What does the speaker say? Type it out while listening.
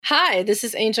Hi, this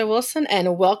is Angel Wilson,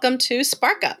 and welcome to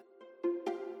Spark Up.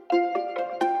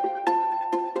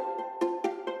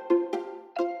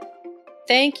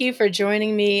 Thank you for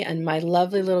joining me in my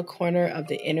lovely little corner of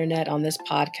the internet on this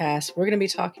podcast. We're going to be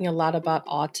talking a lot about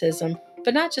autism,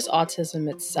 but not just autism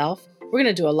itself. We're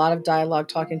going to do a lot of dialogue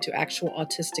talking to actual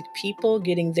autistic people,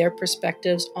 getting their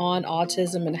perspectives on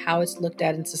autism and how it's looked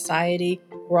at in society.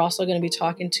 We're also going to be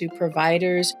talking to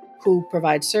providers who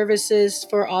provide services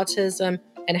for autism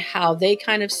and how they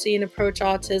kind of see and approach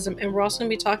autism. And we're also going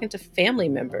to be talking to family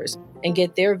members and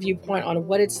get their viewpoint on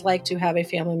what it's like to have a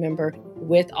family member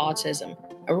with autism.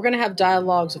 And we're going to have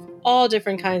dialogues with all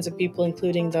different kinds of people,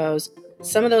 including those.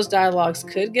 Some of those dialogues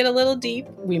could get a little deep.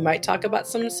 We might talk about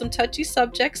some touchy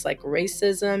subjects like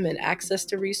racism and access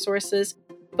to resources,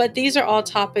 but these are all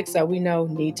topics that we know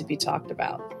need to be talked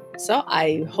about. So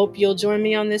I hope you'll join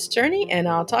me on this journey, and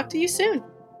I'll talk to you soon.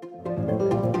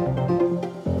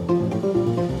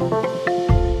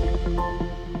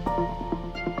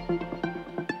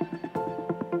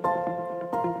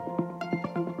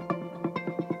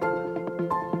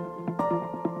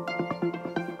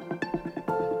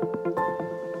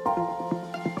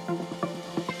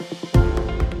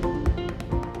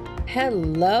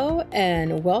 Hello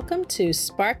and welcome to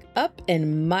Spark Up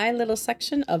in my little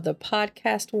section of the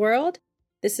podcast world.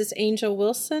 This is Angel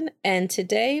Wilson, and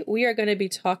today we are going to be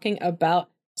talking about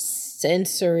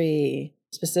sensory,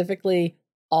 specifically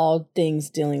all things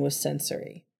dealing with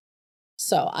sensory.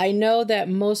 So I know that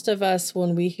most of us,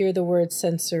 when we hear the word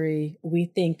sensory, we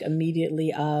think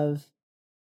immediately of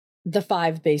the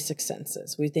 5 basic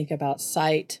senses. We think about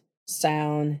sight,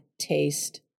 sound,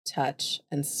 taste, touch,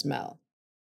 and smell.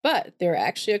 But there are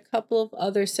actually a couple of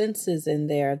other senses in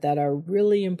there that are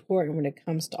really important when it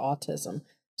comes to autism.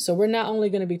 So we're not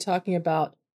only going to be talking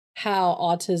about how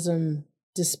autism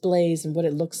displays and what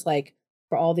it looks like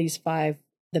for all these 5,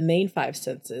 the main 5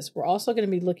 senses. We're also going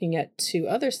to be looking at 2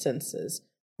 other senses,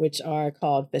 which are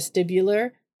called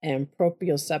vestibular and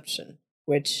proprioception,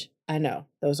 which I know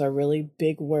those are really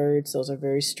big words. Those are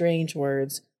very strange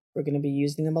words. We're going to be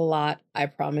using them a lot. I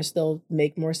promise they'll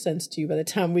make more sense to you by the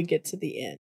time we get to the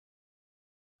end.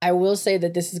 I will say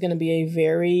that this is going to be a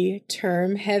very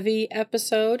term-heavy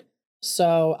episode,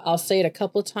 so I'll say it a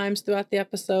couple times throughout the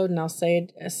episode, and I'll say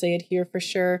it here for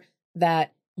sure,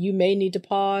 that you may need to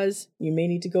pause, you may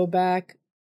need to go back,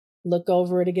 look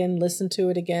over it again, listen to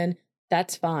it again.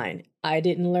 That's fine. I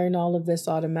didn't learn all of this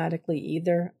automatically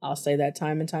either. I'll say that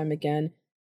time and time again.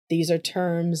 These are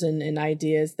terms and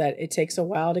ideas that it takes a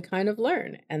while to kind of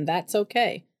learn, and that's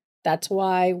okay. That's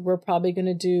why we're probably going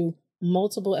to do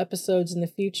multiple episodes in the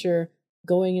future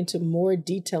going into more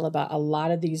detail about a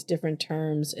lot of these different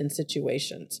terms and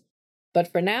situations.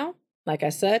 But for now, like I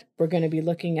said, we're going to be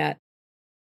looking at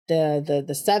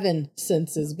the 7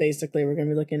 senses, basically. We're going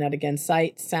to be looking at, again,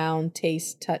 sight, sound,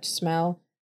 taste, touch, smell,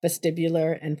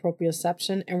 vestibular, and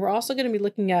proprioception. And we're also going to be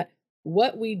looking at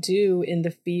what we do in the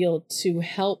field to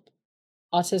help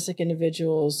autistic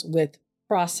individuals with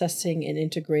processing and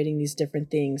integrating these different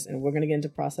things. And we're going to get into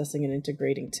processing and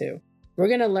integrating too. We're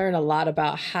going to learn a lot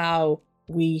about how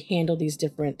we handle these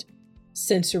different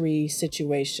sensory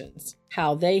situations,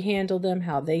 how they handle them,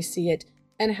 how they see it,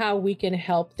 and how we can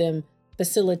help them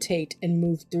facilitate and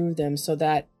move through them so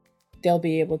that they'll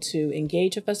be able to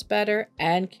engage with us better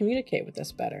and communicate with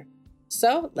us better.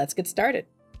 So let's get started.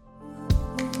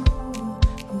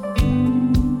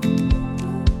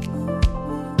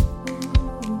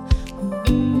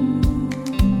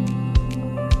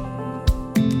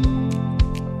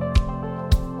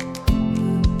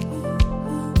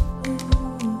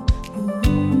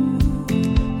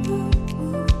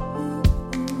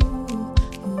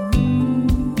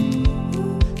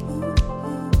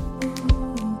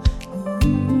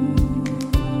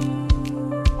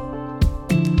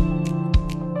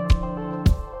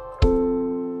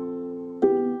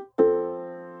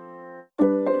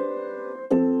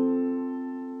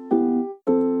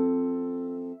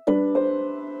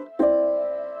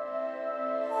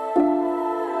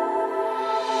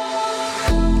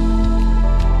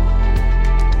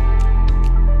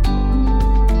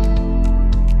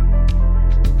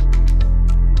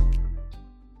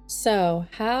 So,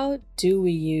 how do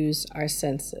we use our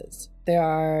senses? There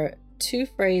are 2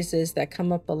 phrases that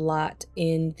come up a lot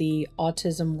in the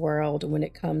autism world when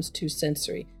it comes to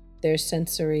sensory. There's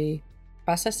sensory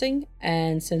processing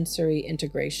and sensory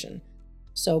integration.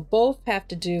 So both have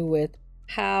to do with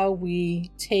how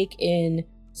we take in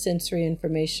sensory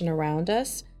information around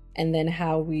us and then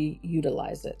how we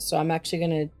utilize it. So I'm actually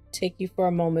going to take you for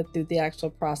a moment through the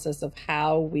actual process of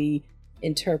how we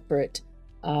interpret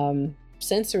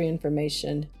sensory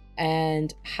information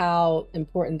and how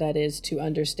important that is to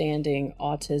understanding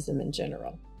autism in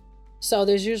general. So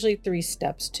there's usually 3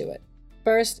 steps to it.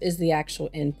 First is the actual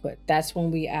input. That's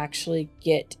when we actually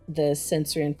get the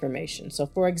sensory information. So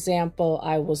for example,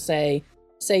 I will say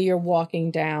you're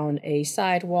walking down a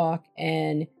sidewalk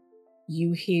and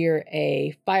you hear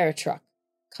a fire truck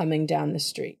coming down the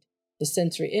street. The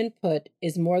sensory input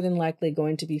is more than likely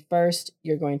going to be first,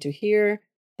 you're going to hear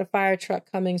the fire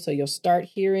truck coming. So you'll start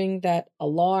hearing that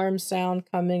alarm sound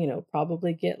coming, and it'll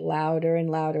probably get louder and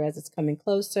louder as it's coming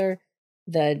closer.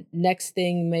 The next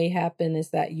thing may happen is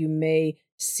that you may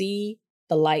see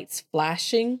the lights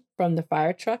flashing from the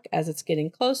fire truck as it's getting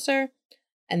closer.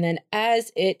 And then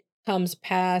as it comes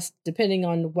past, depending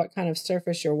on what kind of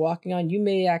surface you're walking on, you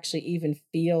may actually even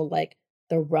feel like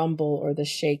the rumble or the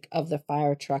shake of the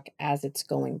fire truck as it's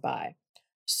going by.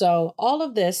 So all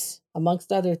of this,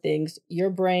 amongst other things, your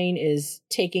brain is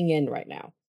taking in right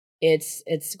now.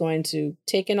 It's going to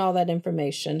take in all that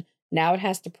information. Now it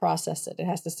has to process it. It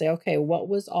has to say, okay, what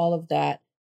was all of that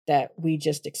we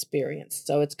just experienced?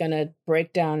 So it's going to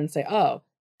break down and say, oh,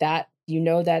 that,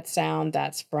 that sound,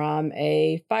 that's from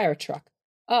a fire truck.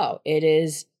 Oh, it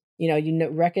is,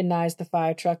 recognize the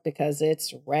fire truck because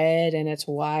it's red and it's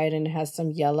white and it has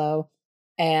some yellow.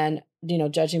 And,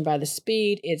 judging by the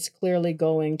speed, it's clearly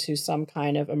going to some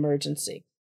kind of emergency.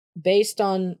 Based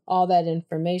on all that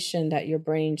information that your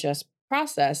brain just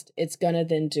processed, it's going to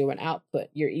then do an output.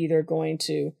 You're either going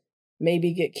to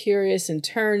maybe get curious and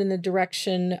turn in the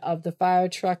direction of the fire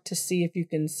truck to see if you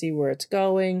can see where it's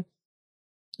going.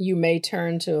 You may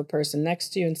turn to a person next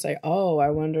to you and say, oh, I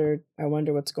wonder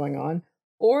what's going on.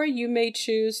 Or you may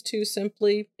choose to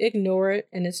simply ignore it,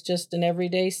 and it's just an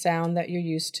everyday sound that you're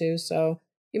used to. So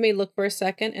you may look for a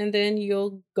second and then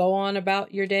you'll go on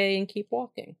about your day and keep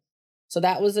walking. So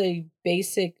that was a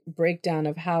basic breakdown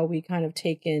of how we kind of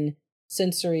take in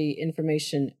sensory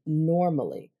information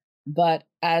normally. But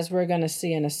as we're going to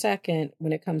see in a second,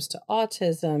 when it comes to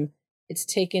autism, it's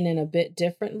taken in a bit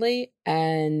differently,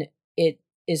 and it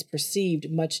is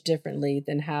perceived much differently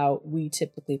than how we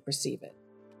typically perceive it.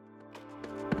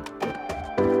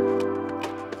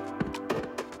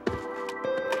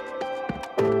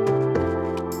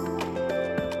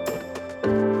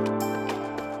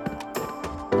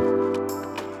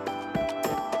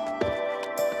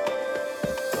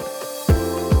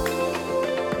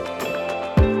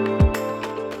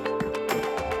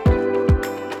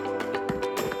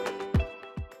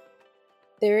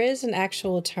 There is an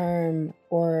actual term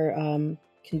or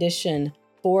condition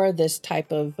for this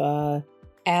type of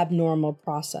abnormal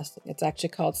processing. It's actually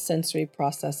called sensory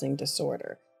processing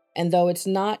disorder. And though it's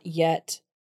not yet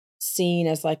seen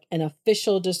as like an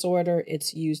official disorder,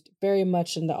 it's used very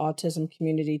much in the autism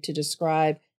community to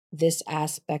describe this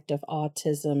aspect of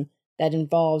autism that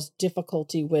involves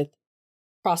difficulty with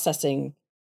processing,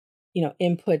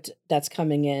 input that's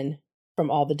coming in from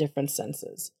all the different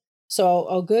senses. So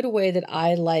a good way that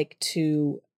I like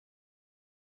to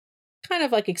kind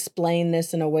of like explain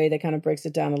this in a way that kind of breaks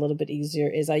it down a little bit easier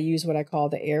is I use what I call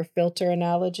the air filter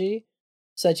analogy,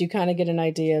 so that you kind of get an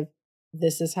idea of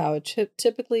this is how it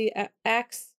typically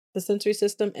acts, the sensory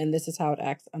system, and this is how it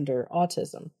acts under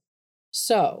autism.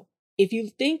 So if you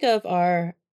think of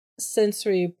our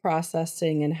sensory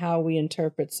processing and how we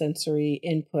interpret sensory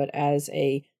input as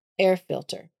a air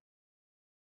filter.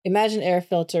 Imagine air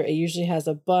filter, it usually has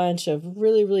a bunch of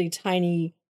really, really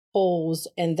tiny holes,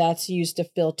 and that's used to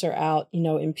filter out,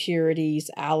 impurities,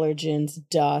 allergens,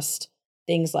 dust,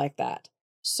 things like that.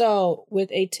 So with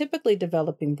a typically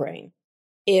developing brain,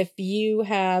 if you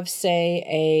have, say,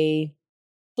 a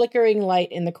flickering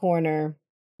light in the corner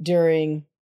during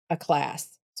a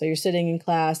class, so you're sitting in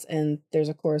class and there's,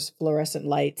 of course, fluorescent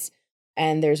lights,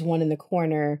 and there's one in the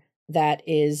corner that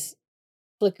is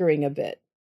flickering a bit.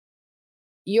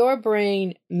 Your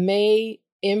brain may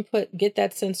get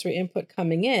that sensory input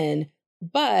coming in,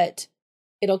 but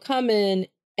it'll come in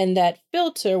and that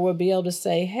filter will be able to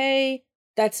say, hey,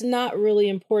 that's not really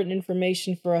important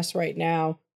information for us right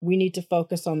now. We need to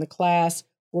focus on the class.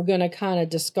 We're going to kind of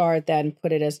discard that and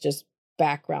put it as just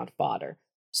background fodder.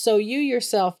 So you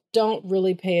yourself don't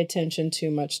really pay attention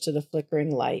too much to the flickering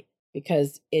light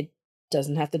because it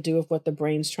doesn't have to do with what the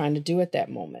brain's trying to do at that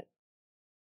moment.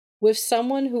 With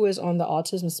someone who is on the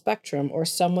autism spectrum or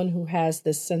someone who has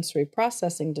this sensory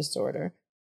processing disorder,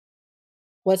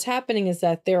 what's happening is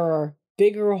that there are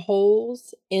bigger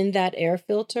holes in that air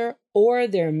filter, or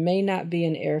there may not be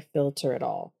an air filter at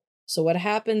all. So what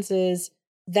happens is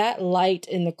that light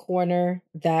in the corner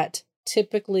that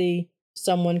typically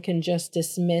someone can just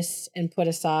dismiss and put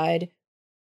aside,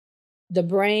 the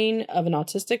brain of an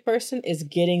autistic person is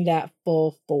getting that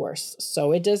full force.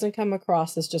 So it doesn't come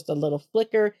across as just a little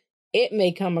flicker. It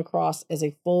may come across as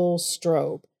a full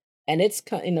strobe. And it's,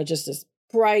 just this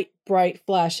bright, bright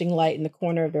flashing light in the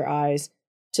corner of their eyes,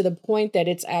 to the point that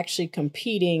it's actually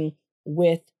competing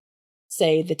with,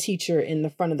 say, the teacher in the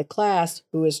front of the class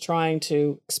who is trying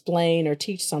to explain or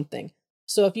teach something.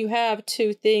 So if you have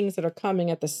two things that are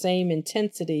coming at the same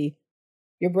intensity,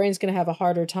 your brain's going to have a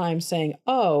harder time saying,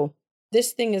 oh,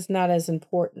 this thing is not as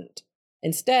important.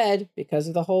 Instead, because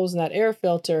of the holes in that air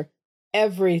filter,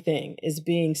 everything is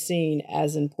being seen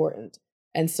as important.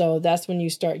 And so that's when you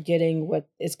start getting what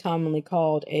is commonly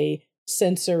called a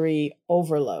sensory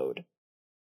overload.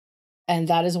 And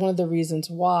that is one of the reasons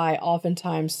why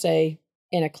oftentimes, say,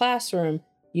 in a classroom,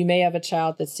 you may have a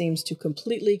child that seems to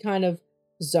completely kind of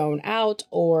zone out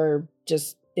or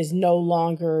just is no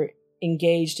longer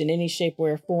engaged in any shape,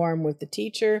 way, or form with the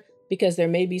teacher, because there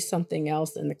may be something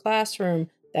else in the classroom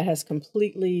that has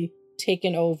completely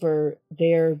taken over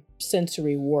their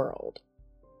sensory world.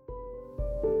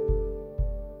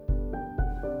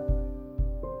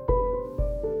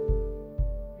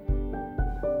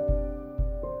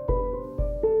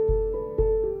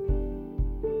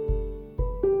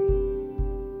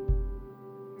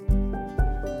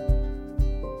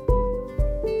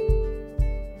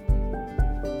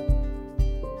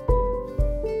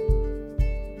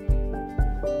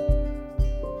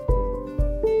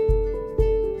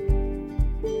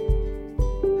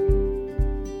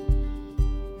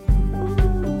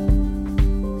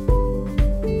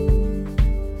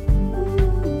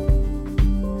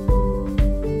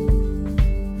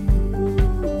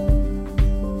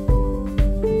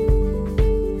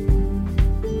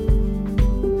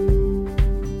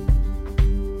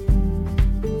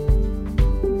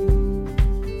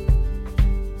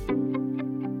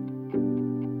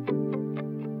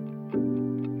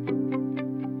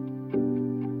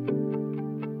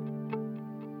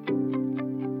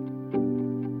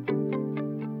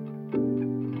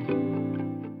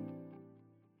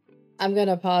 I'm going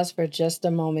to pause for just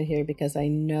a moment here because I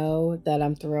know that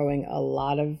I'm throwing a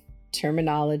lot of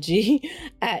terminology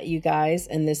at you guys.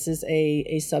 And this is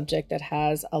a subject that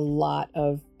has a lot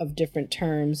of different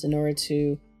terms in order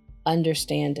to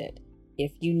understand it.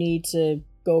 If you need to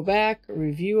go back,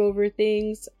 review over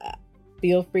things,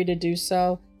 feel free to do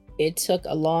so. It took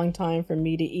a long time for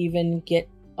me to even get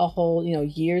a whole,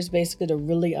 years basically to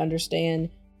really understand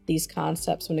these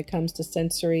concepts when it comes to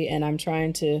sensory. And I'm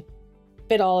trying to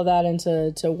fit all of that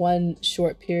into one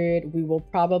short period. We will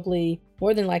probably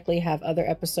more than likely have other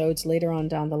episodes later on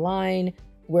down the line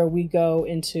where we go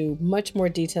into much more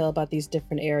detail about these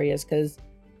different areas, because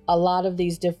a lot of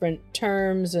these different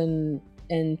terms and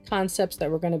concepts that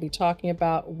we're going to be talking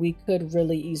about, we could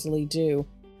really easily do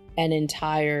an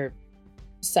entire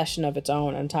session of its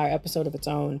own, an entire episode of its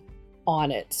own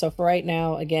on it. So for right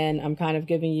now, again, I'm kind of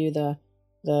giving you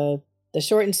the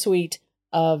short and sweet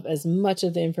of as much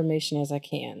of the information as I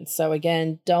can. So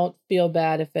again, don't feel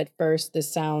bad if at first this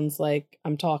sounds like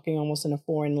I'm talking almost in a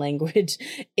foreign language.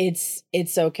 It's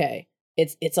okay.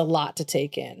 It's a lot to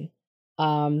take in.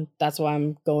 That's why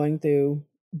I'm going through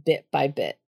bit by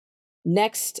bit.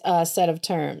 Next set of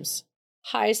terms: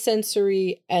 high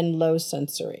sensory and low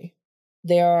sensory.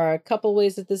 There are a couple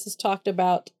ways that this is talked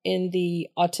about in the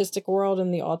autistic world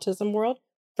and the autism world.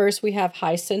 First, we have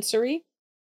high sensory.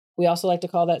 We also like to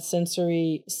call that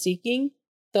sensory seeking.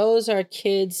 Those are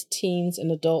kids, teens, and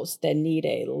adults that need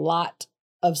a lot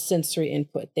of sensory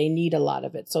input. They need a lot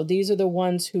of it. So these are the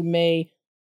ones who may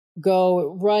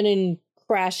go run and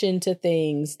crash into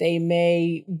things. They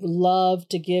may love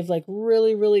to give like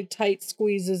really, really tight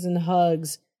squeezes and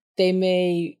hugs. They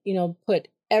may, put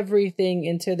everything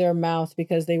into their mouth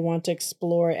because they want to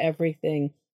explore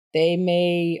everything. They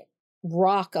may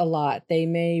rock a lot. They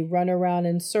may run around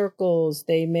in circles.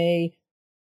 They may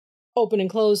open and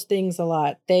close things a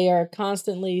lot. They are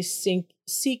constantly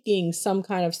seeking some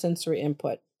kind of sensory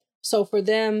input. So for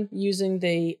them, using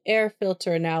the air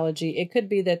filter analogy, it could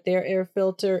be that their air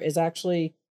filter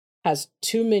has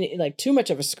too much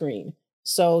of a screen.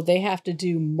 So they have to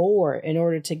do more in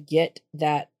order to get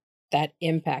that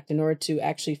impact, in order to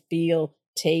actually feel,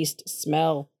 taste,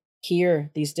 smell, hear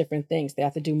these different things. They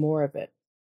have to do more of it.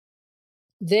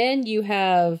 Then you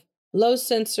have low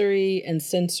sensory and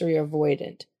sensory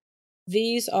avoidant.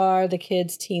 These are the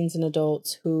kids, teens, and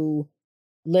adults who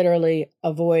literally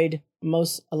avoid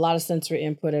a lot of sensory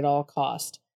input at all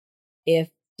cost. If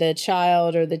the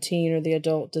child or the teen or the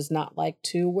adult does not like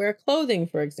to wear clothing,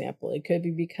 for example, it could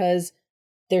be because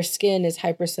their skin is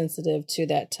hypersensitive to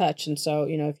that touch. And so,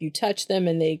 if you touch them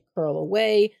and they curl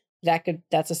away,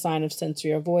 that's a sign of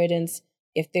sensory avoidance.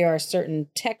 If there are certain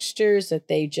textures that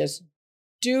they just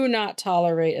do not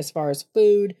tolerate as far as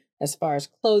food, as far as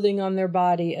clothing on their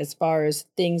body, as far as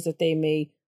things that they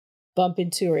may bump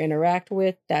into or interact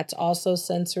with, that's also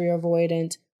sensory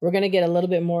avoidant. We're going to get a little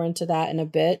bit more into that in a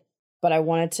bit, but I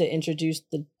wanted to introduce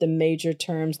the major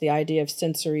terms, the idea of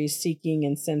sensory seeking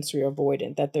and sensory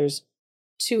avoidant, that there's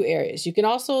two areas. You can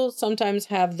also sometimes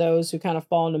have those who kind of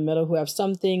fall in the middle, who have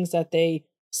some things that they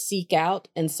seek out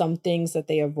and some things that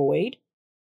they avoid.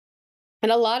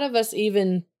 And a lot of us,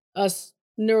 even us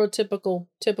typical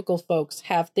folks,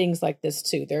 have things like this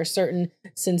too. There are certain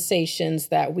sensations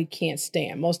that we can't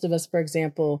stand. Most of us, for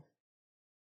example,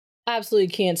 absolutely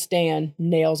can't stand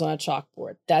nails on a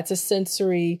chalkboard. That's a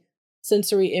sensory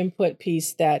input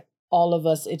piece that all of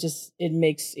us, it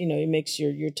makes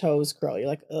your toes curl. You're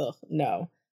like, ugh, no.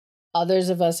 Others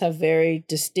of us have very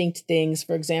distinct things.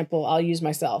 For example, I'll use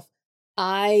myself.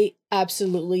 I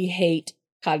absolutely hate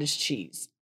cottage cheese.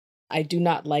 I do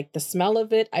not like the smell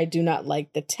of it. I do not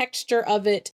like the texture of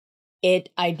it.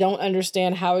 I don't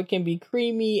understand how it can be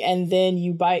creamy and then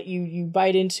you bite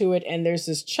into it and there's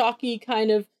this chalky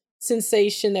kind of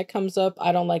sensation that comes up.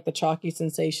 I don't like the chalky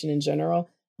sensation in general,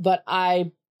 but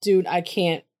I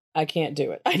can't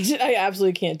do it. I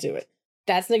absolutely can't do it.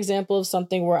 That's an example of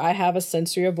something where I have a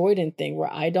sensory avoidant thing,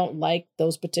 where I don't like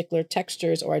those particular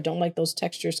textures, or I don't like those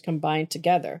textures combined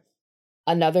together.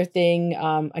 Another thing,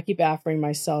 I keep offering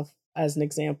myself as an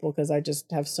example because I just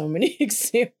have so many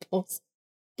examples.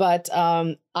 But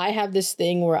I have this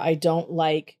thing where I don't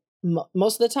like,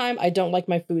 most of the time, I don't like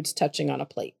my foods touching on a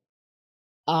plate.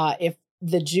 If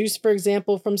the juice, for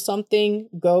example, from something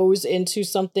goes into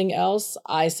something else,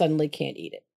 I suddenly can't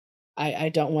eat it. I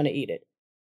don't want to eat it.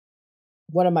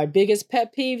 One of my biggest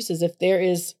pet peeves is if there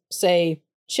is, say,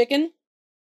 chicken,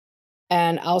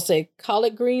 and I'll say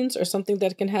collard greens or something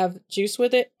that can have juice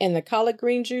with it, and the collard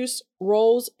green juice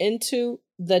rolls into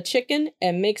the chicken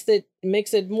and makes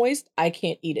it moist, I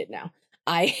can't eat it now.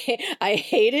 I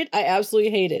hate it. I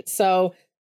absolutely hate it. So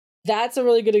that's a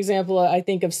really good example, I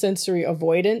think, of sensory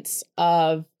avoidance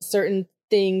of certain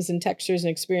things and textures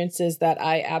and experiences that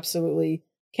I absolutely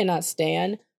cannot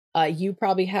stand. You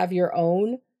probably have your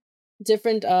own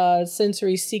different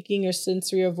sensory seeking or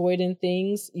sensory avoidant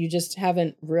things. You just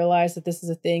haven't realized that this is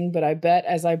a thing. But I bet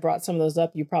as I brought some of those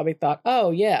up, you probably thought,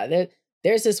 oh, yeah,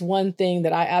 there's this one thing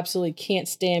that I absolutely can't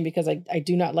stand because I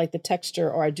do not like the texture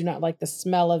or I do not like the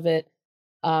smell of it.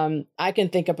 I can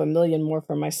think up a million more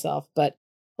for myself. But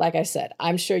like I said,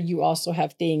 I'm sure you also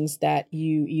have things that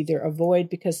you either avoid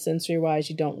because sensory-wise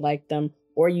you don't like them,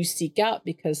 or you seek out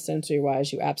because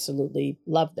sensory-wise you absolutely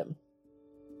love them.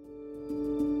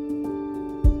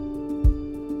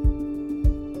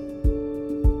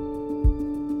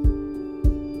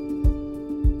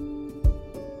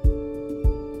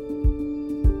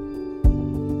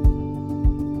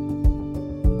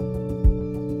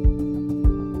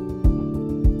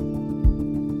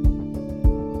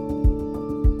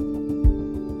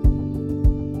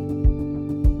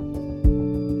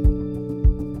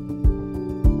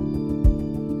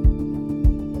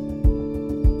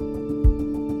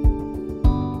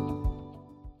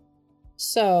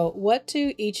 So, what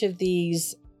do each of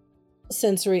these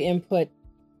sensory input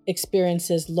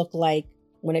experiences look like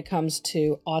when it comes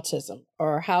to autism?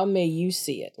 Or how may you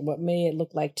see it? What may it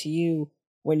look like to you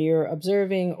when you're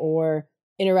observing or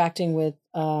interacting with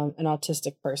an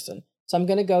autistic person? So, I'm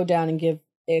going to go down and give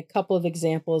a couple of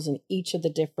examples in each of the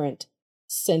different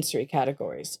sensory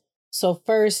categories. So,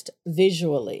 first,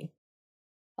 visually.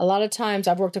 A lot of times,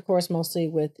 I've worked, of course, mostly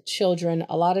with children.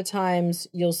 A lot of times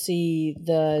you'll see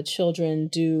the children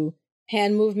do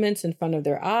hand movements in front of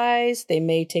their eyes. They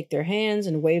may take their hands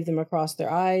and wave them across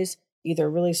their eyes, either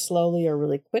really slowly or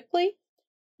really quickly.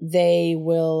 They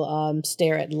will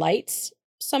stare at lights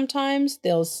sometimes.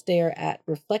 They'll stare at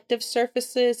reflective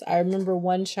surfaces. I remember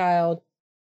one child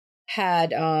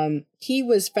he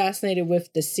was fascinated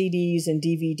with the CDs and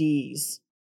DVDs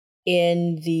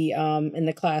in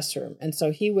the classroom. And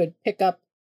so he would pick up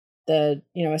a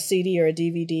CD or a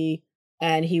DVD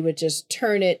and he would just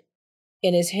turn it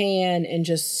in his hand and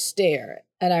just stare.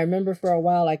 And I remember for a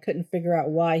while I couldn't figure out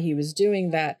why he was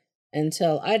doing that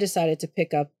until I decided to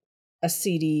pick up a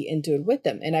CD and do it with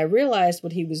him. And I realized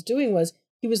what he was doing was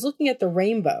he was looking at the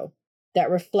rainbow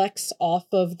that reflects off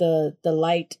of the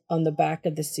light on the back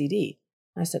of the CD.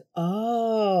 I said,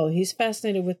 oh, he's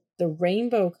fascinated with the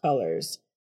rainbow colors.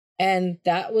 And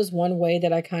that was one way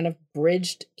that I kind of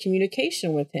bridged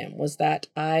communication with him, was that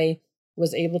I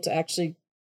was able to actually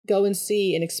go and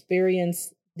see and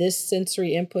experience this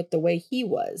sensory input the way he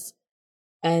was.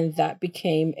 And that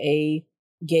became a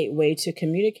gateway to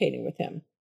communicating with him.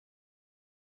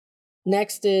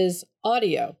 Next is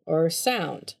audio or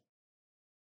sound.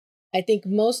 I think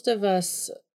most of us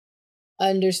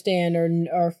understand or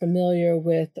are familiar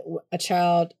with a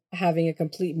child having a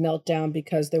complete meltdown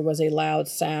because there was a loud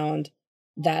sound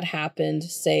that happened,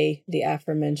 say the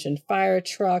aforementioned fire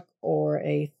truck or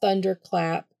a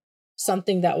thunderclap,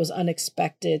 something that was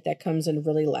unexpected that comes in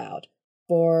really loud.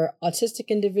 For autistic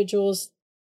individuals,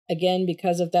 again,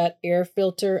 because of that air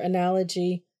filter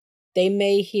analogy, they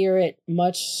may hear it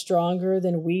much stronger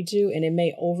than we do, and it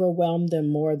may overwhelm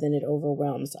them more than it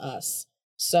overwhelms us.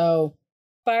 So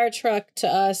fire truck to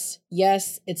us,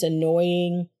 yes, it's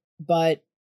annoying, but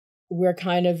we're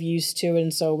kind of used to it.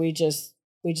 And so we just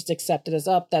accept it as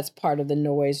up. That's part of the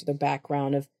noise, the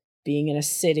background of being in a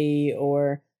city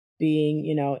or being,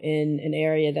 in an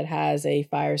area that has a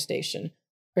fire station.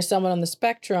 For someone on the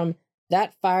spectrum,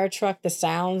 that fire truck, the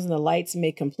sounds and the lights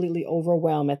may completely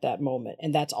overwhelm at that moment.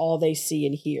 And that's all they see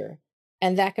and hear.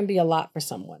 And that can be a lot for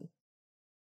someone.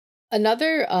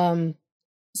 Another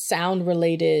sound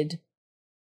related,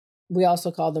 we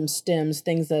also call them stims,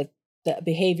 things the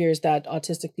behaviors that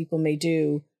autistic people may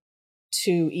do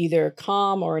to either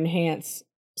calm or enhance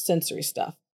sensory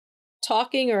stuff.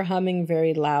 Talking or humming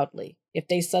very loudly. If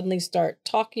they suddenly start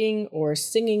talking or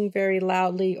singing very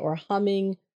loudly or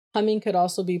humming could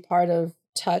also be part of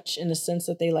touch in the sense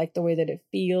that they like the way that it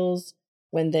feels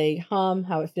when they hum,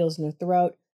 how it feels in their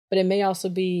throat. But it may also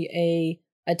be a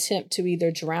attempt to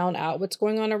either drown out what's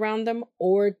going on around them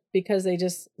or because they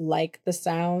just like the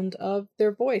sound of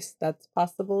their voice. That's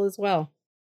possible as well.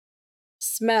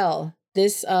 Smell.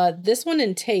 This one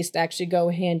and taste actually go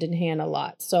hand in hand a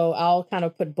lot. So I'll kind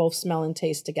of put both smell and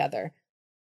taste together.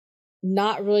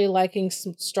 Not really liking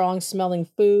strong smelling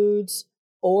foods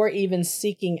or even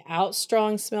seeking out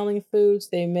strong smelling foods.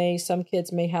 Some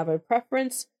kids may have a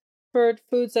preference for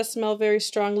foods that smell very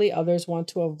strongly. Others want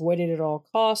to avoid it at all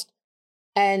costs.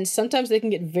 And sometimes they can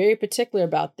get very particular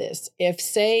about this. If,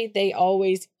 say, they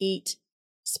always eat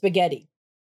spaghetti,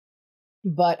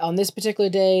 but on this particular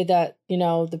day that,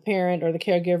 the parent or the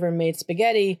caregiver made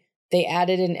spaghetti, they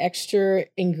added an extra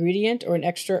ingredient or an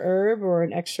extra herb or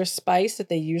an extra spice that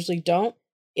they usually don't.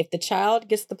 If the child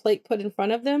gets the plate put in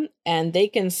front of them and they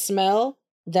can smell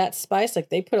that spice, like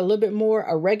they put a little bit more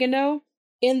oregano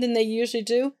in than they usually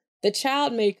do, the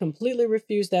child may completely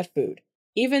refuse that food.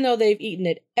 Even though they've eaten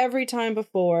it every time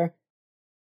before,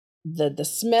 the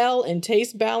smell and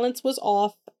taste balance was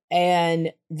off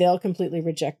and they'll completely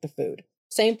reject the food.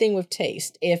 Same thing with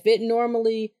taste. If it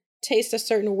normally tastes a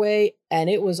certain way and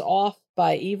it was off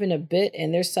by even a bit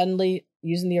and there's suddenly,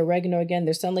 using the oregano again,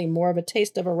 there's suddenly more of a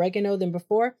taste of oregano than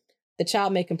before, the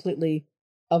child may completely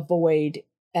avoid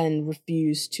and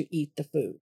refuse to eat the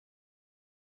food.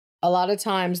 A lot of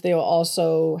times they'll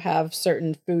also have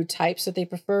certain food types that they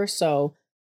prefer. So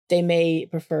they may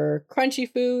prefer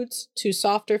crunchy foods to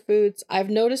softer foods. I've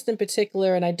noticed in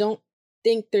particular, and I don't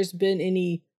think there's been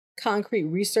any concrete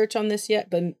research on this yet,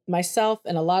 but myself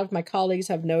and a lot of my colleagues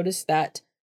have noticed that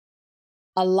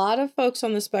a lot of folks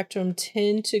on the spectrum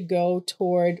tend to go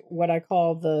toward what I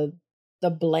call the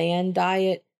bland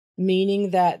diet, meaning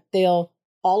that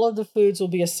all of the foods will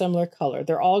be a similar color.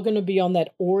 They're all going to be on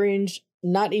that orange,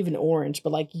 not even orange,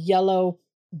 but like yellow,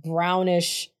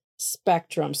 brownish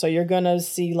spectrum. So you're going to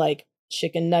see like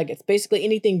chicken nuggets, basically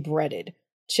anything breaded,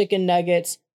 chicken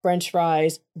nuggets, French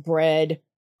fries, bread,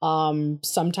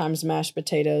 sometimes mashed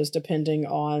potatoes, depending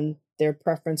on their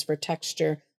preference for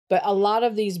texture. But a lot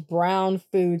of these brown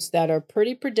foods that are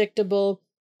pretty predictable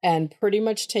and pretty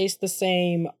much taste the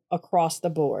same across the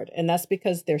board. And that's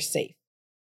because they're safe.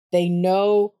 They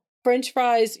know French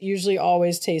fries usually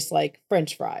always taste like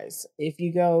French fries. If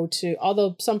you go to,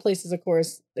 although some places, of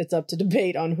course, it's up to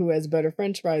debate on who has better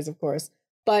French fries, of course,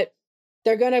 but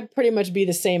they're going to pretty much be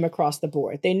the same across the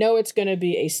board. They know it's going to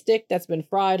be a stick that's been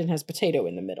fried and has potato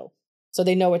in the middle. So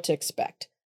they know what to expect.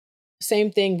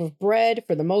 Same thing with bread.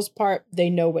 For the most part, they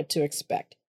know what to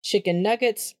expect. Chicken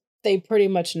nuggets, they pretty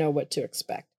much know what to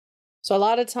expect. So a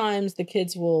lot of times the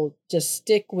kids will just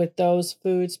stick with those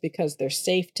foods because they're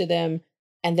safe to them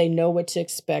and they know what to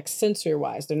expect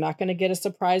sensory-wise. They're not going to get a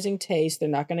surprising taste. They're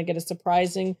not going to get a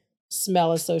surprising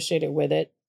smell associated with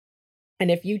it. And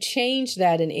if you change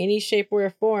that in any shape or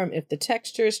form, if the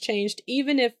texture is changed,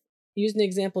 even if, using the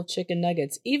example of chicken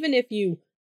nuggets, even if you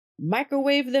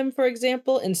microwave them, for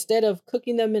example, instead of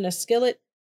cooking them in a skillet,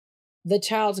 the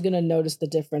child's going to notice the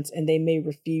difference and they may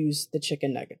refuse the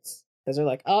chicken nuggets because they're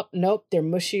like, oh, nope, they're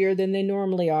mushier than they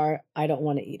normally are. I don't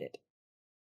want to eat it.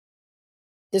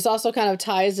 This also kind of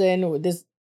ties in, this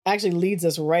actually leads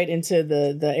us right into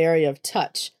the area of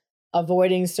touch.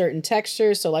 avoiding certain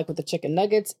textures. So like with the chicken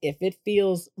nuggets, if it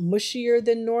feels mushier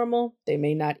than normal, they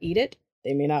may not eat it.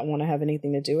 They may not want to have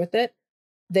anything to do with it.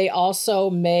 They also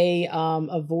may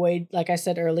avoid, like I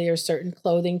said earlier, certain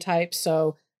clothing types.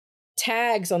 So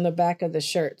tags on the back of the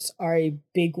shirts are a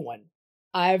big one.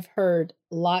 I've heard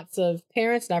lots of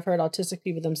parents, and I've heard autistic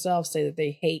people themselves say that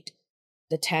they hate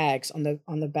the tags on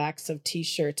the backs of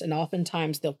t-shirts, and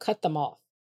oftentimes they'll cut them off.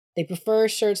 They prefer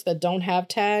shirts that don't have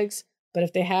tags, but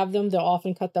if they have them, they'll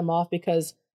often cut them off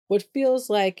because what feels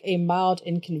like a mild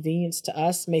inconvenience to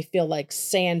us may feel like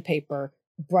sandpaper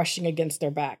brushing against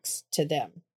their backs to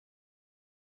them.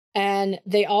 And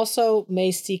they also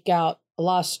may seek out a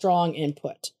lot of strong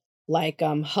input, like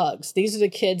hugs. These are the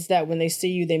kids that when they see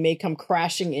you, they may come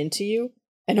crashing into you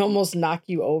and almost knock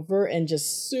you over and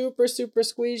just super, super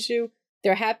squeeze you.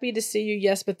 They're happy to see you,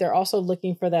 yes, but they're also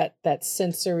looking for that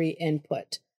sensory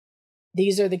input.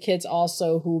 These are the kids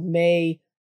also who may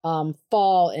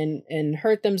fall and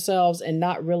hurt themselves and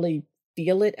not really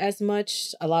feel it as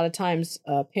much. A lot of times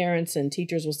parents and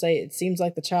teachers will say it seems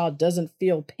like the child doesn't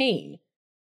feel pain.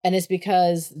 And it's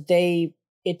because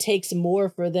it takes more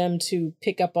for them to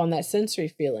pick up on that sensory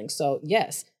feeling. So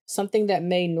yes, something that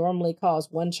may normally cause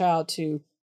one child to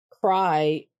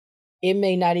cry, it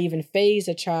may not even faze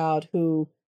a child who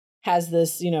has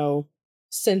this,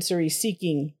 sensory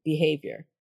seeking behavior.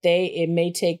 It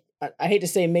may take, I hate to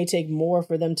say it may take more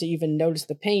for them to even notice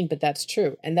the pain, but that's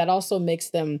true. And that also makes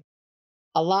them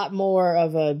a lot more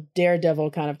of a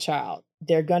daredevil kind of child.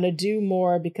 They're going to do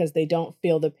more because they don't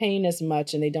feel the pain as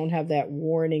much and they don't have that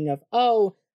warning of,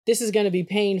 oh, this is going to be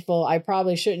painful. I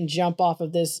probably shouldn't jump off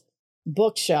of this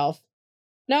bookshelf.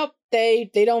 Nope,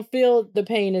 they don't feel the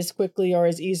pain as quickly or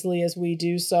as easily as we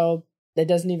do, so that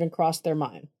doesn't even cross their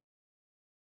mind.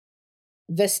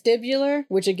 Vestibular,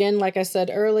 which again, like I said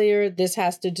earlier, this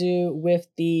has to do with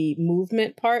the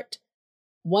movement part.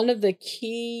 One of the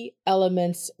key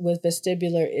elements with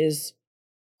vestibular is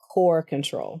core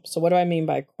control. So what do I mean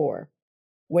by core?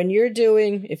 When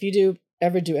if you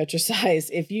ever do exercise,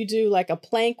 if you do like a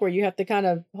plank where you have to kind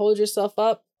of hold yourself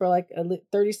up for like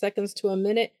 30 seconds to a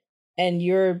minute and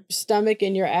your stomach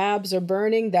and your abs are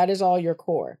burning, that is all your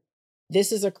core.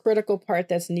 This is a critical part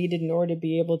that's needed in order to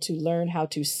be able to learn how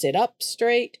to sit up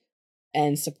straight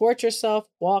and support yourself,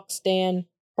 walk, stand,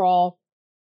 crawl.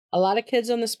 A lot of kids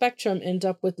on the spectrum end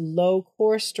up with low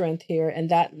core strength here, and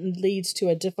that leads to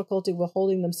a difficulty with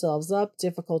holding themselves up,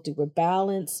 difficulty with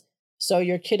balance. So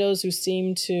your kiddos who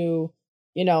seem to,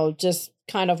 just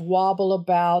kind of wobble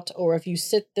about, or if you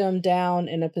sit them down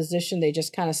in a position, they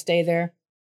just kind of stay there.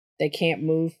 They can't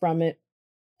move from it.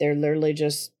 They're literally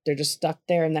they're just stuck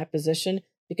there in that position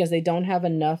because they don't have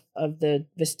enough of the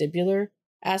vestibular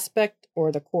aspect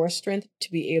or the core strength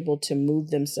to be able to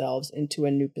move themselves into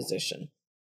a new position.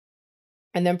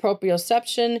 And then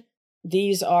proprioception,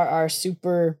 these are our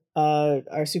super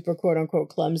quote unquote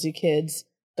clumsy kids,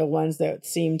 the ones that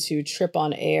seem to trip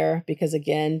on air, because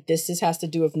again, this has to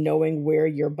do with knowing where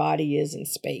your body is in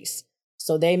space.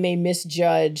 So they may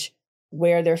misjudge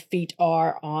where their feet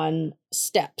are on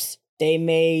steps. They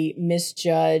may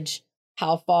misjudge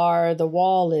how far the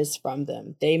wall is from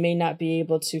them. They may not be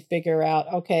able to figure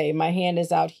out, okay, my hand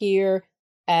is out here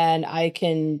and I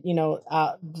can,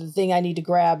 the thing I need to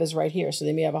grab is right here. So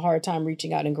they may have a hard time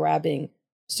reaching out and grabbing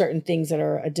certain things that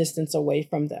are a distance away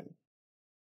from them.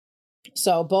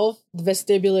 So both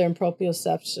vestibular and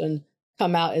proprioception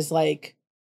come out as like,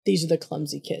 these are the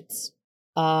clumsy kids.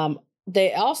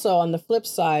 They also, on the flip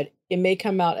side, it may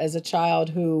come out as a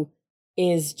child who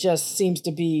seems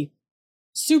to be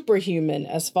superhuman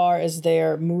as far as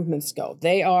their movements go.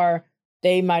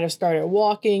 They might have started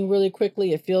walking really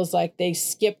quickly. It feels like they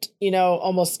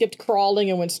almost skipped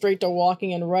crawling and went straight to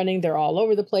walking and running. They're all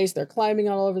over the place. They're climbing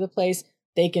all over the place.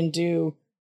 They can do,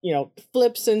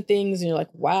 flips and things. And you're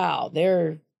like, wow,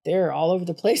 they're all over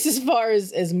the place as far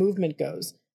as movement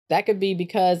goes. That could be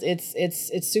because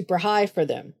it's super high for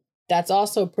them. That's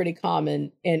also pretty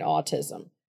common in autism.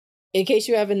 In case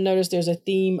you haven't noticed, there's a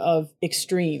theme of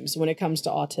extremes when it comes to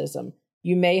autism.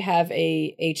 You may have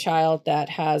a child that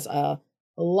has a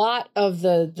lot of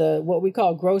the what we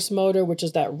call gross motor, which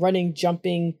is that running,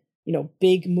 jumping,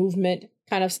 big movement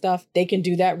kind of stuff. They can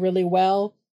do that really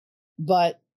well,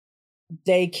 but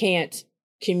they can't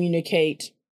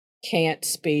communicate, can't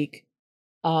speak,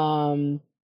 can't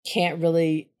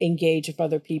really engage with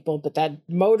other people. But that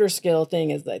motor skill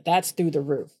thing that's through the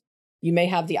roof. You may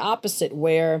have the opposite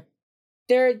where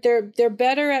they're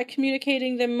better at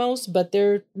communicating than most, but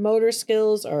their motor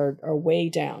skills are way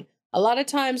down. A lot of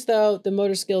times, though, the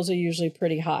motor skills are usually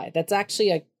pretty high. That's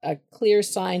actually a clear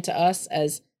sign to us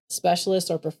as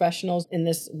specialists or professionals in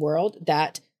this world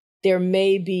that there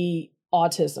may be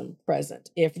autism present.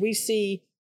 If we see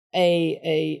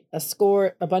a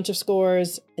bunch of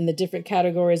scores in the different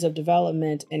categories of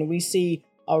development, and we see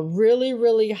a really,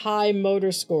 really high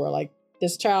motor score, like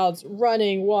this child's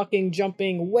running, walking,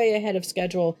 jumping way ahead of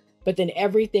schedule, but then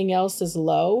everything else is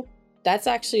low, that's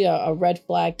actually a red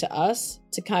flag to us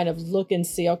to kind of look and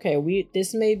see, okay,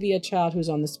 this may be a child who's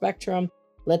on the spectrum.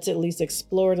 Let's at least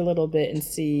explore it a little bit and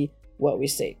see what we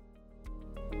see.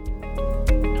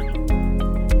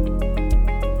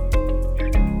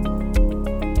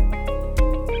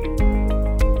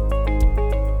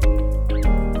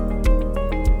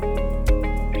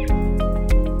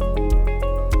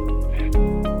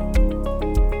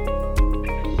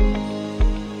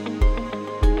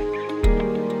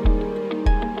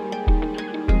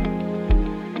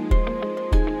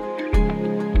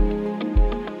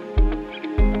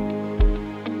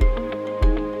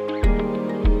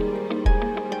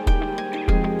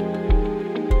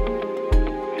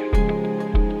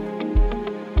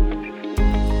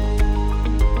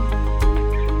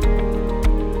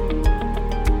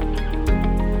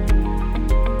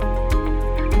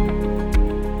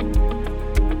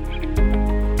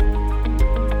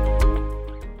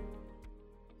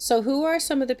 So who are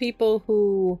some of the people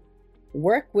who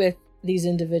work with these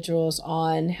individuals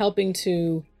on helping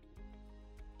to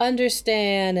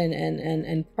understand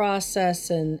and process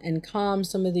and calm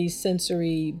some of these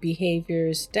sensory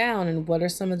behaviors down, and what are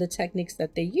some of the techniques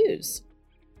that they use?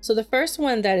 So the first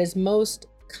one that is most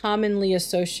commonly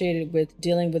associated with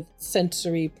dealing with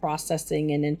sensory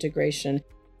processing and integration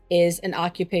is an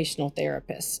occupational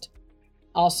therapist,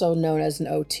 also known as an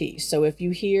OT. So if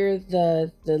you hear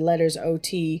the letters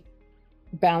OT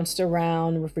bounced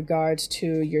around with regards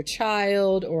to your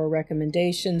child or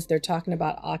recommendations, they're talking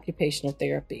about occupational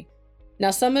therapy.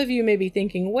 Now, some of you may be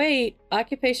thinking, wait,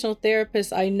 occupational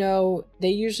therapists, I know they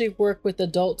usually work with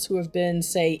adults who have been,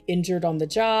 say, injured on the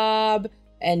job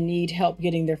and need help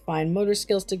getting their fine motor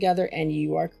skills together. And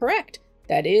you are correct.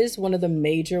 That is one of the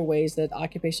major ways that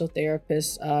occupational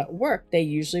therapists work. They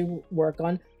usually work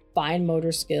on fine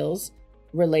motor skills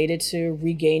related to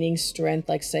regaining strength.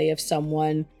 Like, say, if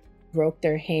someone broke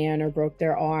their hand or broke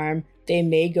their arm, they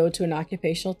may go to an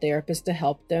occupational therapist to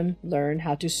help them learn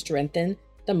how to strengthen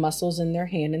the muscles in their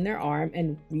hand and their arm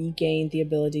and regain the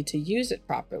ability to use it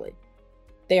properly.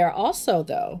 They are also,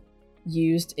 though,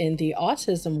 used in the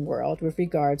autism world with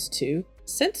regards to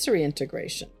sensory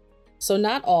integration. So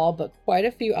not all, but quite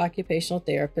a few occupational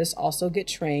therapists also get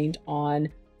trained on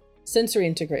sensory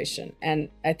integration. And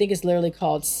I think it's literally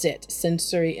called SIT,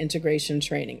 Sensory Integration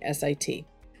Training, SIT.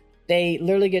 They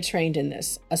literally get trained in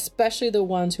this, especially the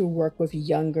ones who work with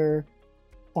younger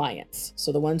clients.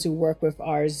 So the ones who work with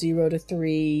our 0 to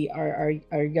 3,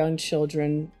 our young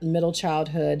children, middle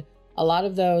childhood, a lot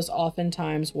of those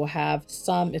oftentimes will have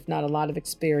some, if not a lot of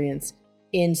experience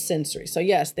in sensory. So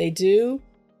yes, they do.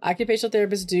 Occupational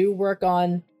therapists do work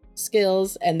on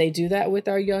skills, and they do that with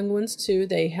our young ones too.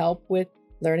 They help with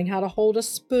learning how to hold a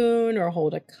spoon or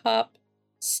hold a cup,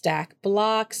 stack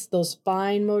blocks, those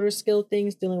fine motor skill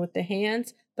things dealing with the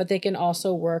hands, but they can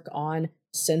also work on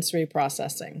sensory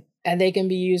processing. And they can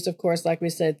be used, of course, like we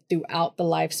said, throughout the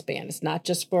lifespan. It's not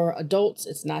just for adults.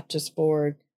 It's not just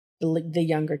for the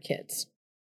younger kids.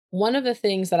 One of the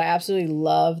things that I absolutely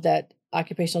love that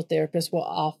occupational therapists will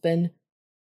often,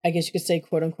 I guess you could say,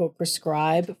 quote unquote,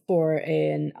 prescribe for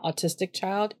an autistic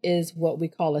child is what we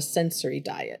call a sensory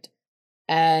diet.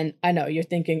 And I know you're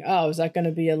thinking, oh, is that going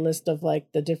to be a list of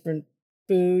like the different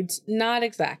foods? Not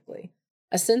exactly.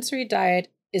 A sensory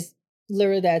diet is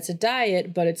literally that's a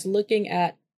diet, but it's looking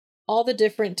at all the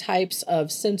different types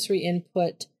of sensory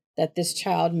input that this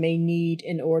child may need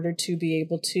in order to be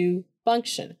able to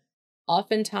function.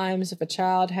 Oftentimes, if a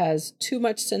child has too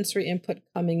much sensory input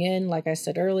coming in, like I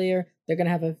said earlier, they're going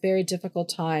to have a very difficult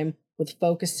time with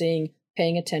focusing,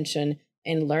 paying attention,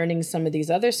 and learning some of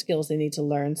these other skills they need to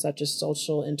learn, such as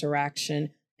social interaction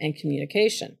and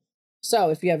communication. So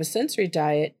if you have a sensory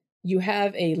diet, you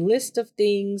have a list of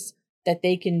things that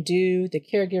they can do, the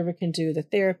caregiver can do, the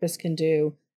therapist can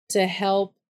do to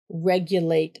help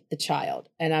regulate the child.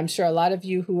 And I'm sure a lot of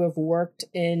you who have worked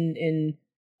in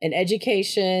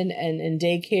education and in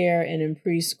daycare and in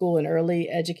preschool and early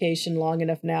education long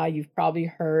enough now, you've probably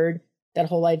heard that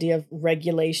whole idea of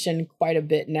regulation quite a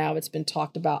bit now. It's been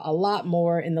talked about a lot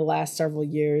more in the last several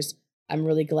years. I'm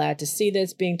really glad to see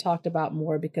this being talked about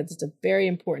more because it's a very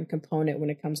important component when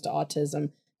it comes to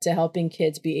autism, to helping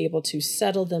kids be able to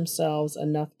settle themselves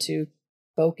enough to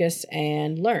focus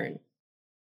and learn.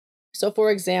 So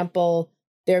for example,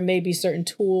 there may be certain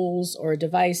tools or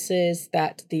devices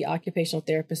that the occupational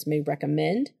therapist may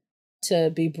recommend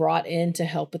to be brought in to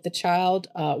help with the child.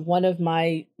 One of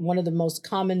the most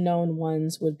common known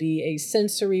ones would be a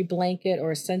sensory blanket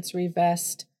or a sensory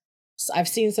vest. So I've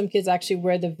seen some kids actually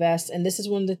wear the vest, and this is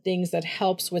one of the things that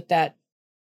helps with that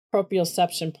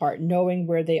proprioception part, knowing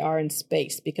where they are in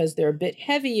space, because they're a bit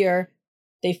heavier.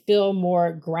 They feel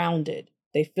more grounded.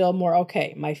 They feel more,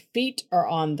 okay, my feet are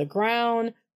on the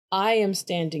ground. I am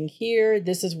standing here.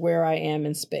 This is where I am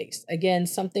in space. Again,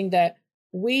 something that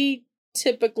we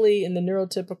typically in the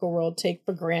neurotypical world take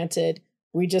for granted.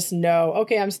 We just know,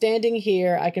 okay, I'm standing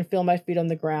here. I can feel my feet on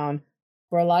the ground.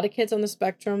 For a lot of kids on the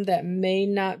spectrum, that may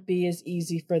not be as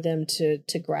easy for them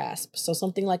to grasp. So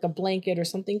something like a blanket or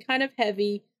something kind of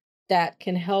heavy that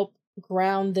can help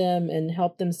ground them and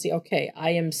help them see, okay,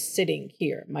 I am sitting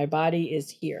here. My body is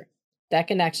here. That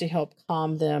can actually help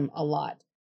calm them a lot.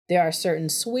 There are certain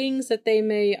swings that they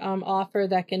may offer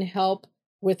that can help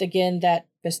with, again, that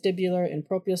vestibular and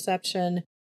proprioception.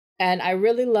 And I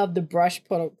really love the brush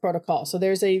protocol. So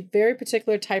there's a very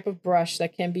particular type of brush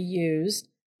that can be used.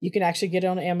 You can actually get it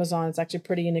on Amazon. It's actually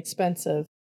pretty inexpensive.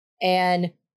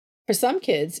 And for some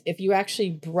kids, if you actually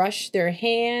brush their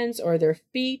hands or their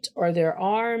feet or their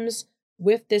arms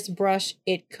with this brush,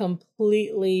 it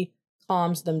completely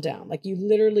calms them down. Like you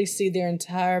literally see their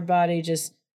entire body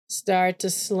just start to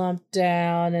slump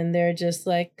down and they're just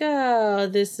like, oh,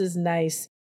 this is nice.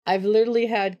 I've literally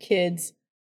had kids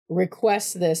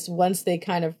request this once they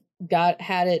kind of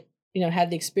had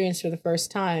the experience for the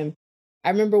first time. I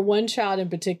remember one child in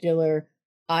particular,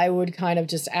 I would kind of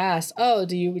just ask, oh,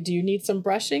 do you need some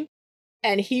brushing?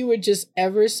 And he would just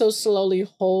ever so slowly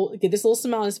get this little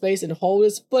smile on his face and hold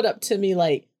his foot up to me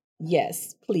like,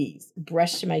 yes, please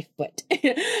brush my foot.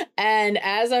 And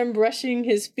as I'm brushing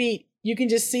his feet, you can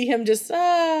just see him just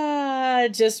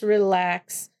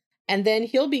relax. And then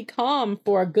he'll be calm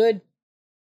for a good,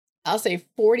 I'll say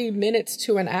 40 minutes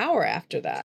to an hour after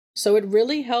that. So it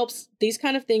really helps. These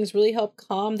kind of things really help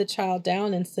calm the child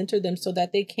down and center them so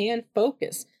that they can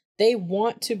focus. They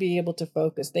want to be able to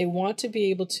focus. They want to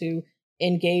be able to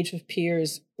engage with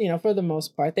peers, for the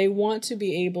most part. They want to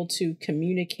be able to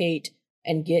communicate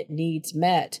and get needs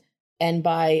met. And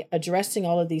by addressing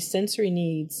all of these sensory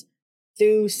needs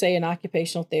through, say, an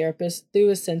occupational therapist, through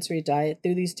a sensory diet,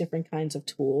 through these different kinds of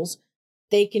tools,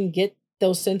 they can get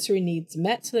those sensory needs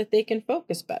met so that they can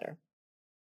focus better.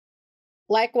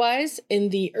 Likewise, in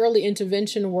the early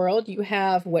intervention world, you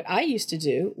have what I used to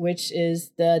do, which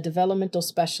is the developmental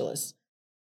specialist.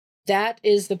 That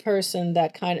is the person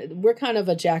that we're kind of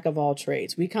a jack of all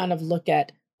trades. We kind of look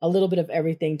at a little bit of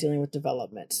everything dealing with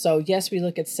development. So yes, we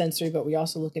look at sensory, but we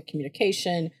also look at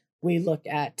communication. We look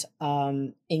at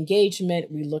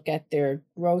engagement. We look at their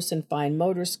gross and fine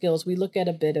motor skills. We look at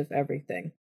a bit of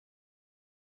everything.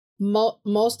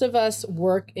 Most of us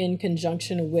work in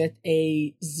conjunction with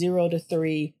a 0 to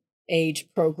 3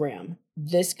 age program.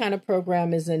 This kind of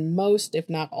program is in most, if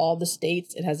not all, the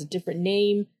states. It has a different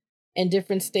name in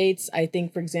different states. I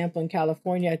think, for example, in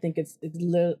California, I think it's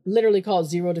literally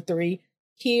called 0 to 3.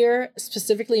 Here,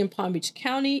 specifically in Palm Beach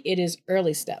County, it is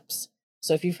early steps.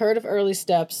 So if you've heard of early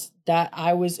steps, that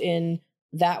I was in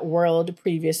that world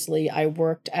previously. I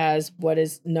worked as what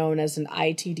is known as an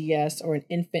ITDS, or an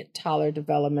infant toddler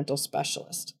developmental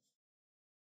specialist.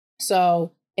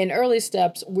 So in early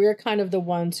steps, we're kind of the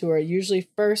ones who are usually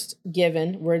first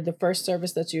given. We're the first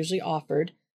service that's usually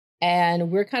offered.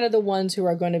 And we're kind of the ones who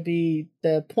are going to be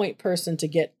the point person to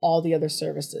get all the other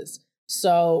services.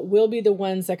 So we'll be the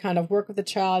ones that kind of work with the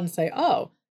child and say,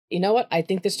 oh, you know what? I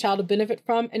think this child will benefit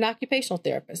from an occupational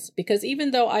therapist, because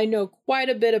even though I know quite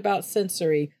a bit about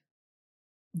sensory,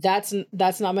 that's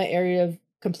not my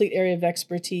complete area of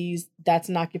expertise. That's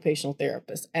an occupational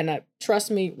therapist. And trust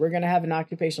me, we're going to have an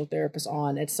occupational therapist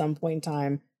on at some point in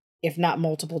time, if not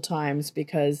multiple times,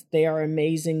 because they are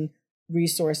amazing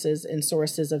resources and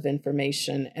sources of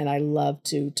information. And I love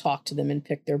to talk to them and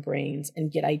pick their brains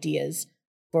and get ideas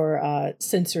for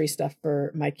sensory stuff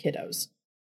for my kiddos.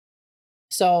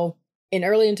 So in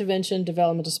early intervention,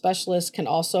 developmental specialists can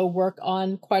also work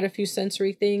on quite a few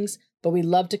sensory things, but we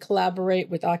love to collaborate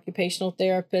with occupational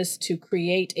therapists to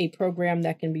create a program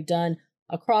that can be done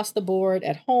across the board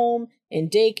at home, in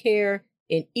daycare,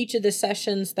 in each of the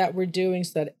sessions that we're doing,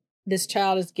 so that this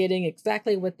child is getting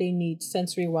exactly what they need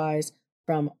sensory-wise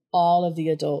from all of the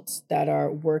adults that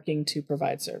are working to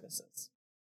provide services.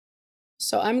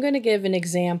 So I'm going to give an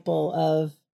example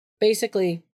of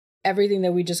basically everything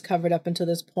that we just covered up until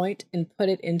this point and put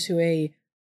it into a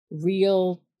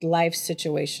real life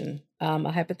situation,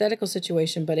 a hypothetical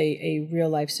situation, but a real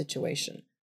life situation.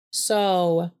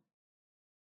 So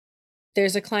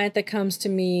there's a client that comes to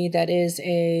me that is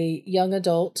a young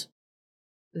adult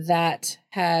that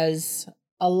has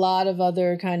a lot of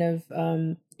other kind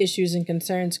of issues and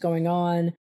concerns going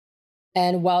on.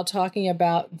 And while talking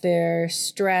about their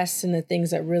stress and the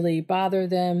things that really bother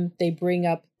them, they bring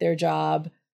up their job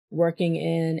working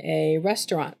in a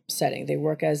restaurant setting. They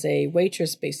work as a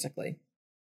waitress, basically.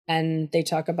 And they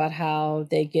talk about how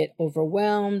they get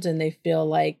overwhelmed and they feel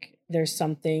like there's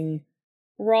something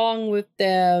wrong with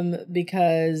them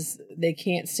because they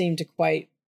can't seem to quite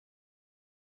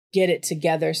get it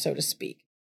together, so to speak.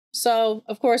 So,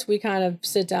 of course, we kind of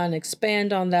sit down and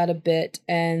expand on that a bit,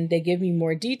 and they give me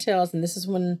more details. And this is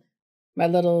when my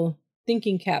little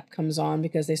thinking cap comes on,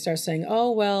 because they start saying,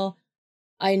 oh, well,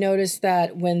 I noticed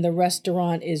that when the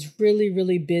restaurant is really,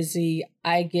 really busy,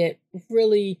 I get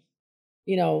really,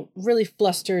 really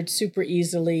flustered super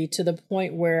easily, to the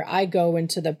point where I go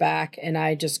into the back and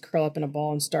I just curl up in a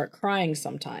ball and start crying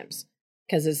sometimes,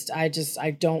 because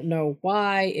I don't know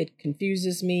why. It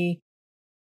confuses me,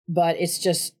 but it's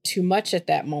just too much at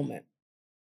that moment.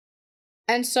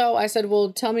 And so I said,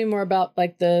 well, tell me more about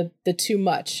like the too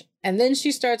much. And then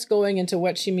she starts going into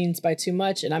what she means by too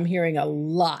much. And I'm hearing a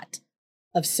lot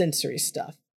of sensory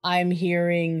stuff. I'm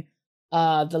hearing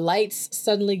the lights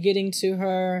suddenly getting to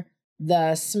her,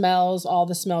 the smells, all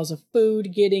the smells of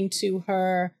food getting to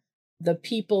her, the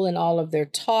people and all of their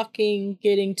talking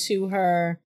getting to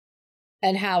her,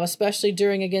 and how, especially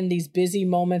during, again, these busy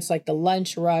moments like the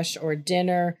lunch rush or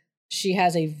dinner, she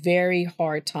has a very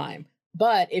hard time.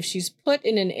 But if she's put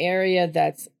in an area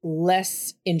that's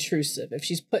less intrusive, if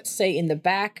she's put, say, in the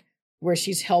back where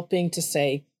she's helping to,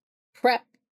 say, prep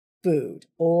food,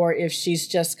 or if she's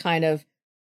just kind of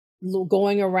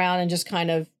going around and just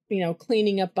kind of,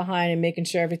 cleaning up behind and making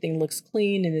sure everything looks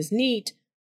clean and is neat,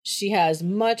 she has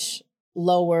much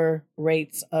lower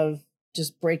rates of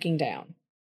just breaking down.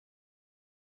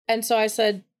 And so I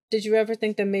said, did you ever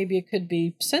think that maybe it could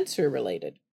be sensory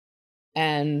related?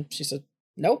 And she said,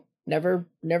 nope, never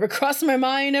crossed my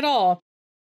mind at all.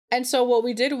 And so what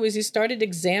we did was we started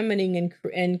examining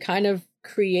and kind of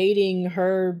creating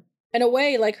her, in a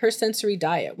way, like her sensory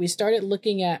diet. We started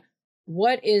looking at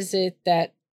what is it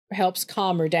that helps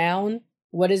calm her down?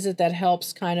 What is it that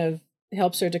helps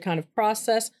her to kind of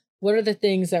process? What are the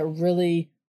things that really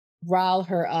rile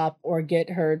her up or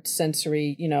get her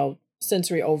sensory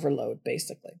overload,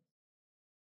 basically?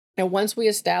 And once we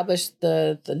established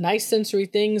the nice sensory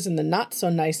things and the not so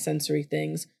nice sensory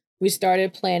things, we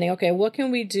started planning, okay, what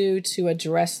can we do to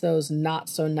address those not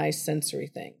so nice sensory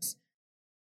things?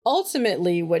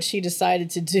 Ultimately, what she decided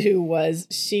to do was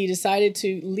she decided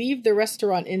to leave the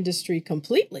restaurant industry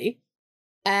completely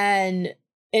and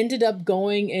ended up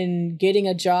going and getting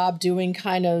a job doing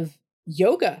kind of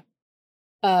yoga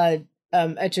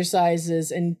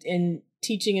exercises and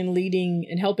teaching and leading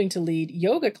and helping to lead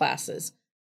yoga classes.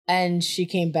 And she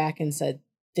came back and said,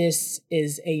 this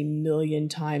is a million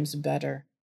times better.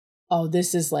 Oh,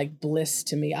 this is like bliss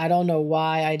to me. I don't know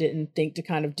why I didn't think to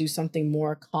kind of do something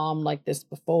more calm like this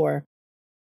before.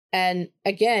 And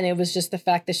again, it was just the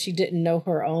fact that she didn't know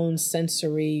her own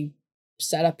sensory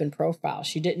setup and profile.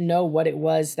 She didn't know what it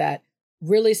was that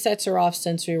really sets her off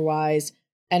sensory-wise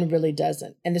and really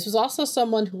doesn't. And this was also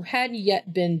someone who hadn't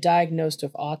yet been diagnosed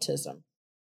with autism.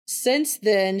 Since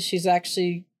then, she's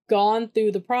actually gone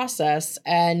through the process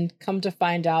and come to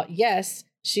find out, yes,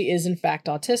 she is in fact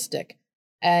autistic.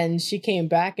 And she came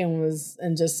back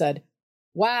and just said,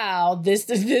 wow,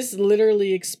 this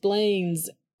literally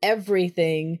explains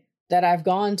everything that I've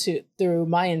gone through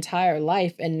my entire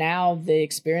life. And now the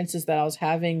experiences that I was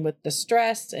having with the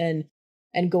stress and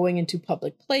going into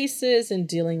public places and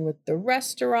dealing with the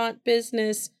restaurant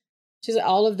business, she said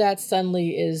all of that suddenly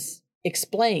is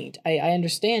explained. I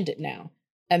understand it now.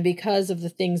 And because of the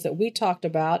things that we talked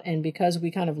about, and because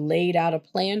we kind of laid out a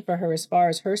plan for her as far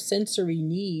as her sensory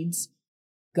needs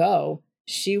go,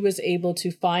 she was able to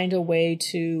find a way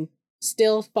to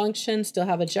still function, still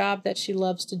have a job that she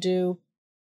loves to do,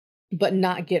 but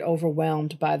not get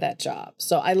overwhelmed by that job.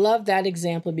 So I love that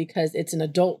example because it's an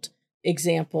adult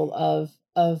example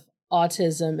of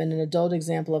autism and an adult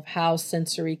example of how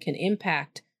sensory can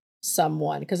impact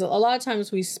someone. Because a lot of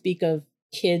times we speak of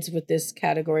kids with this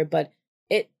category, but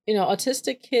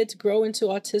autistic kids grow into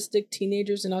autistic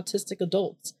teenagers and autistic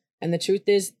adults. And the truth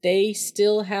is they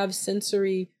still have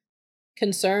sensory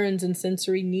concerns and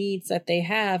sensory needs that they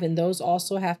have, and those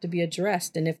also have to be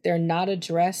addressed. And if they're not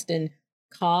addressed and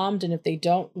calmed, and if they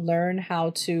don't learn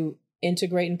how to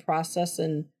integrate and process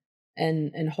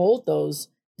and hold those,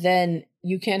 then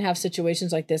you can have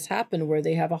situations like this happen where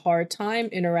they have a hard time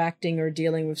interacting or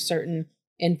dealing with certain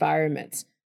environments.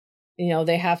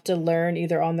 They have to learn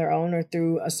either on their own or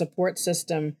through a support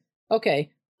system.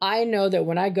 Okay, I know that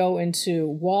when I go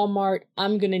into Walmart,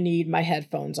 I'm going to need my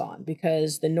headphones on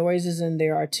because the noises in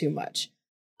there are too much.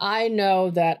 I know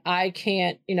that I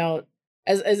can't,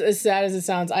 as sad as it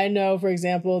sounds, I know, for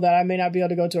example, that I may not be able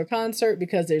to go to a concert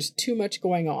because there's too much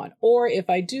going on. Or if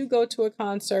I do go to a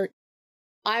concert,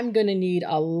 I'm going to need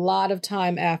a lot of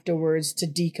time afterwards to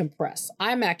decompress.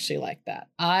 I'm actually like that.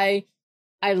 I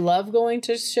love going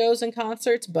to shows and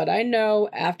concerts, but I know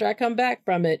after I come back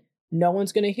from it, no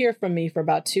one's going to hear from me for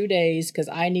about 2 days because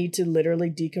I need to literally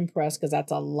decompress because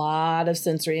that's a lot of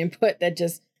sensory input that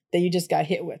you just got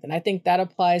hit with. And I think that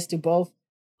applies to both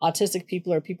autistic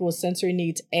people or people with sensory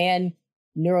needs and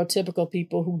neurotypical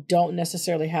people who don't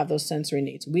necessarily have those sensory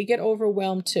needs. We get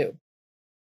overwhelmed too.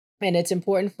 And it's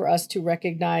important for us to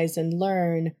recognize and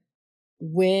learn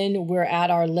when we're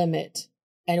at our limit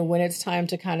and when it's time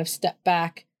to kind of step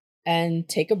back and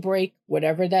take a break,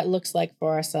 whatever that looks like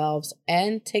for ourselves,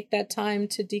 and take that time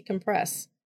to decompress.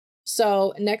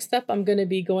 So next up, I'm going to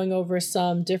be going over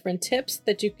some different tips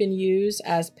that you can use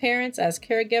as parents, as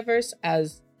caregivers,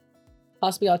 as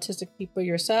possibly autistic people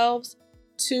yourselves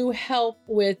to help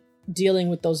with dealing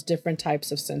with those different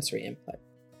types of sensory input.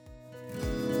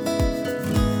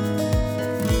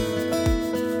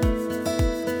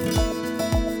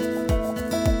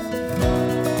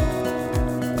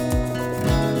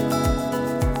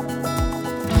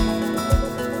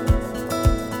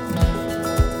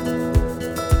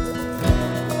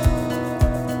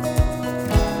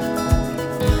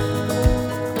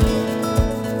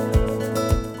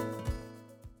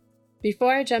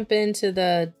 Before I jump into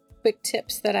the quick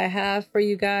tips that I have for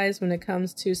you guys when it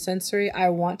comes to sensory, I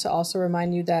want to also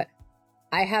remind you that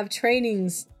I have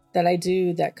trainings that I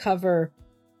do that cover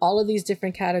all of these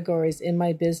different categories in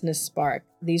my business Spark.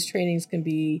 These trainings can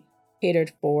be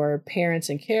catered for parents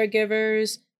and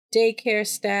caregivers, daycare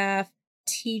staff,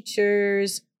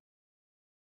 teachers,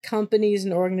 companies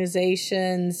and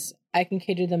organizations. I can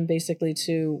cater them basically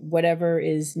to whatever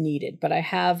is needed, but I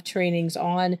have trainings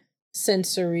on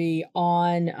sensory,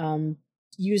 on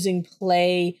using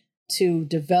play to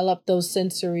develop those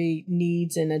sensory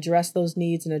needs and address those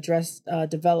needs and address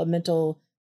developmental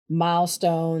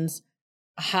milestones,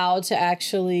 how to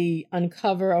actually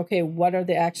uncover, okay, what are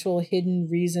the actual hidden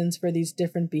reasons for these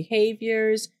different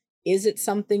behaviors? Is it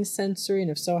something sensory? And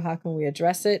if so, how can we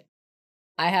address it?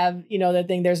 I have,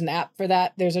 there's an app for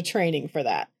that. There's a training for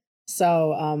that.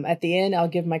 So at the end, I'll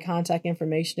give my contact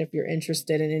information if you're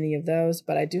interested in any of those,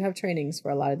 but I do have trainings for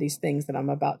a lot of these things that I'm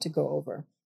about to go over.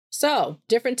 So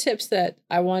different tips that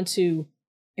I want to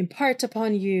impart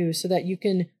upon you so that you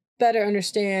can better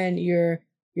understand your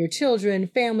children,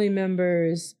 family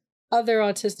members, other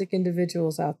autistic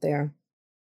individuals out there.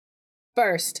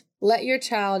 First, let your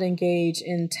child engage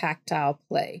in tactile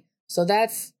play. So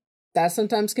that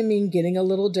sometimes can mean getting a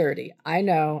little dirty. I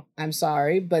know, I'm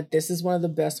sorry, but this is one of the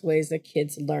best ways that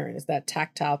kids learn is that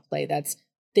tactile play. That's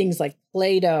things like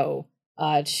Play-Doh,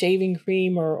 shaving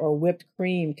cream or whipped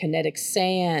cream, kinetic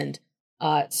sand,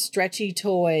 stretchy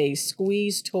toys,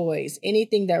 squeeze toys,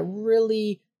 anything that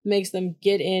really makes them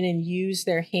get in and use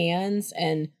their hands.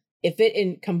 And if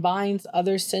it combines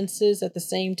other senses at the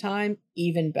same time,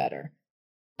 even better.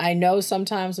 I know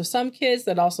sometimes with some kids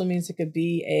that also means it could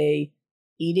be a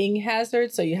eating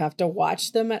hazard, so you have to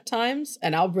watch them at times,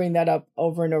 and I'll bring that up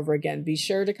over and over again. Be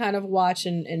sure to kind of watch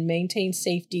and maintain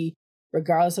safety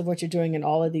regardless of what you're doing in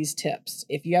all of these tips.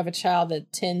 If you have a child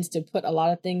that tends to put a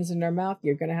lot of things in their mouth,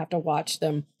 you're going to have to watch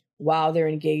them while they're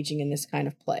engaging in this kind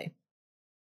of play.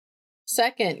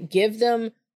 Second, give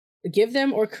them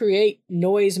or create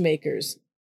noise makers.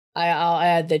 I'll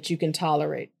add that you can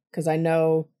tolerate, because I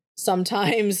know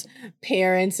sometimes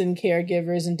parents and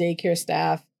caregivers and daycare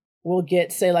staff will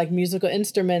get, say, like musical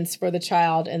instruments for the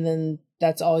child, and then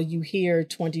that's all you hear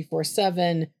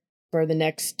 24/7 for the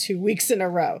next 2 weeks in a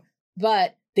row.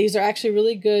 But these are actually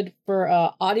really good for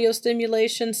audio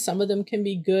stimulation. Some of them can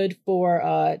be good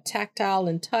for tactile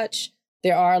and touch.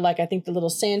 There are, like, I think the little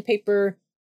sandpaper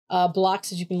blocks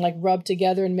that you can like rub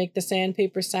together and make the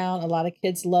sandpaper sound. A lot of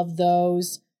kids love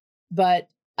those. But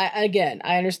I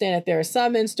understand that there are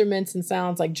some instruments and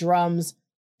sounds like drums.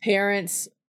 Parents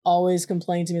always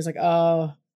complain to me, it's like,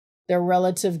 oh, their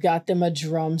relative got them a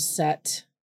drum set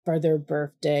for their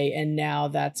birthday, and now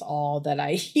that's all that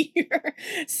I hear.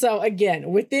 So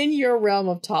again, within your realm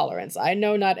of tolerance, I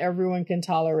know not everyone can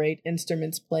tolerate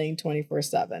instruments playing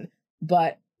 24/7,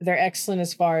 but they're excellent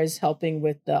as far as helping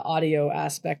with the audio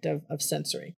aspect of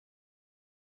sensory.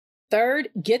 Third,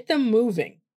 get them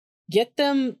moving. Get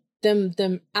them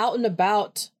out and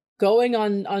about, going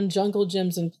on jungle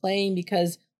gyms and playing,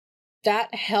 because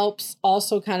that helps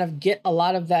also kind of get a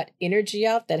lot of that energy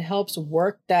out, that helps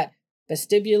work that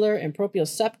vestibular and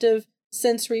proprioceptive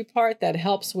sensory part that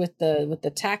helps with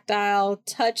the tactile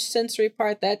touch sensory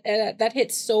part that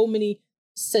hits so many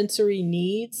sensory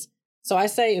needs. So I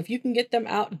say, if you can get them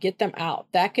out, get them out.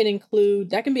 That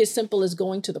can be as simple as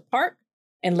going to the park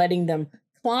and letting them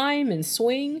climb and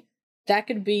swing. That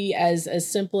could be as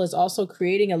simple as also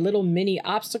creating a little mini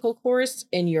obstacle course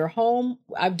in your home.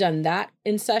 I've done that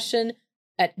in session.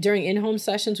 During in-home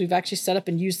sessions, we've actually set up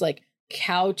and used like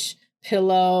couch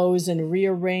pillows and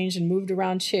rearranged and moved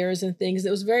around chairs and things. It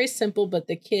was very simple, but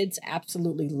the kids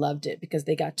absolutely loved it because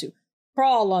they got to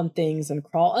crawl on things and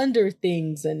crawl under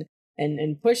things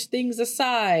and push things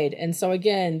aside. And so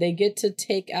again, they get to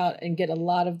take out and get a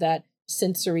lot of that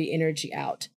sensory energy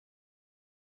out.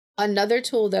 Another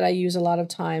tool that I use a lot of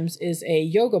times is a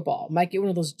yoga ball. Might get one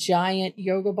of those giant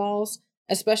yoga balls,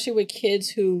 especially with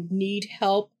kids who need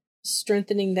help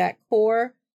strengthening that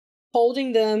core.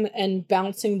 Holding them and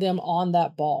bouncing them on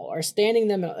that ball, or standing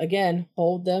them, again,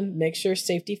 hold them, make sure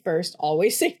safety first,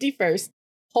 always safety first,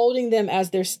 holding them as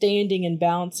they're standing and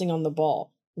bouncing on the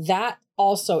ball. That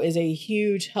also is a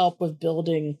huge help with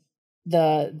building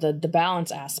the balance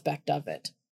aspect of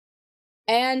it.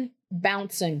 And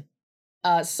bouncing.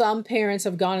 Some parents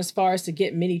have gone as far as to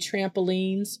get mini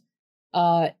trampolines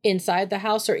inside the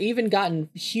house, or even gotten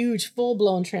huge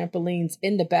full-blown trampolines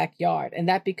in the backyard, and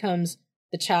that becomes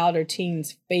the child or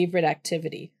teen's favorite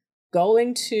activity.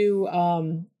 Going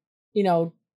to,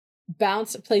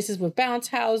 bounce places with bounce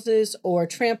houses or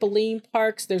trampoline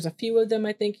parks. There's a few of them,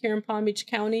 I think, here in Palm Beach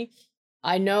County.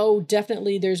 I know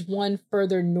definitely there's one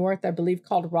further north, I believe,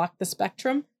 called Rock the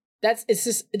Spectrum. That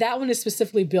one is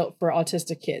specifically built for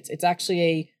autistic kids. It's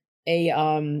actually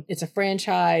it's a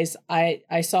franchise.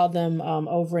 I saw them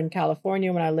over in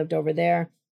California when I lived over there.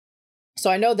 So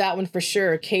I know that one for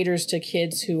sure caters to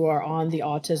kids who are on the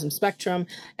autism spectrum,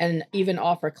 and even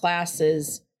offer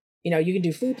classes. You can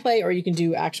do food play, or you can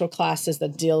do actual classes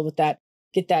that deal with that,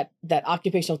 get that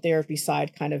occupational therapy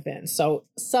side kind of in. So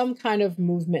some kind of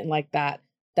movement like that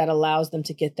allows them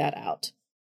to get that out.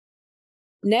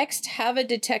 Next, have a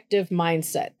detective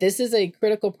mindset. This is a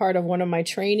critical part of one of my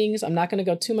trainings. I'm not going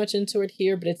to go too much into it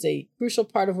here, but it's a crucial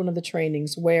part of one of the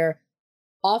trainings where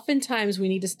oftentimes we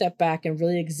need to step back and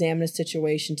really examine a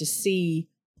situation to see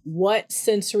what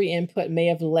sensory input may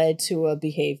have led to a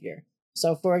behavior.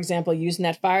 So for example, using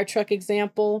that fire truck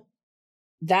example,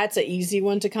 that's an easy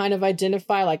one to kind of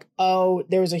identify, like, oh,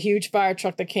 there was a huge fire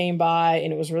truck that came by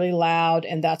and it was really loud,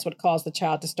 and that's what caused the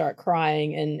child to start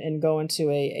crying and go into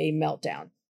a meltdown.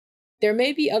 There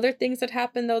may be other things that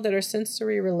happen, though, that are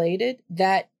sensory related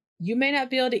that you may not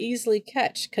be able to easily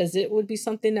catch because it would be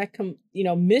something that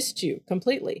missed you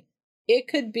completely. It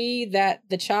could be that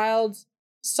the child's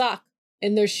sock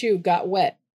in their shoe got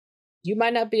wet. You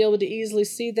might not be able to easily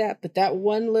see that, but that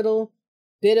one little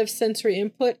bit of sensory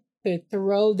input could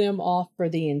throw them off for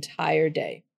the entire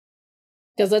day.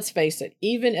 Because let's face it,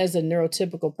 even as a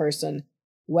neurotypical person,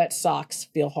 wet socks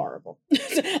feel horrible.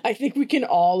 I think we can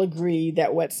all agree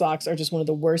that wet socks are just one of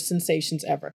the worst sensations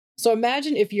ever. So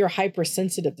imagine if you're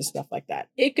hypersensitive to stuff like that.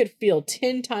 It could feel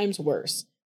 10 times worse.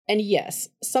 And yes,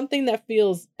 something that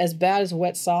feels as bad as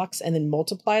wet socks and then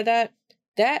multiply that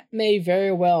may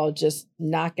very well just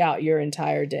knock out your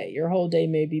entire day. Your whole day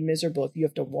may be miserable if you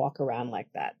have to walk around like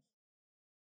that.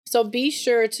 So be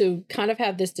sure to kind of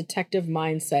have this detective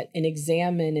mindset and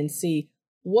examine and see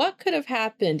what could have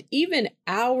happened even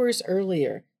hours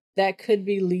earlier that could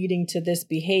be leading to this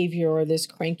behavior or this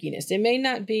crankiness. It may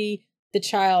not be the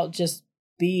child just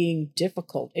being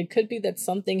difficult. It could be that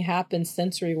something happened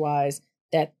sensory-wise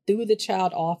that threw the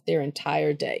child off their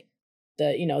entire day.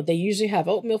 They usually have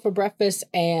oatmeal for breakfast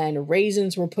and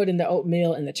raisins were put in the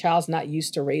oatmeal and the child's not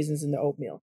used to raisins in the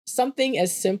oatmeal. Something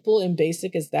as simple and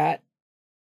basic as that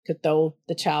could throw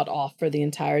the child off for the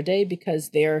entire day because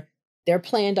their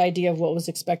planned idea of what was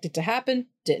expected to happen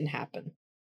didn't happen.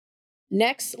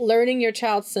 Next, learning your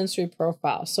child's sensory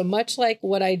profile. So much like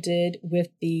what I did with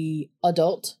the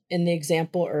adult in the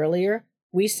example earlier,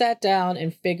 we sat down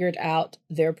and figured out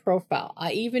their profile.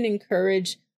 I even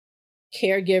encourage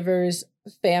caregivers,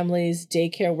 families,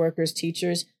 daycare workers,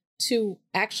 teachers to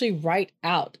actually write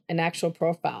out an actual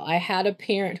profile. I had a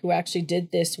parent who actually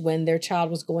did this when their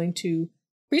child was going to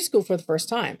preschool for the first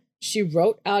time. She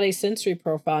wrote out a sensory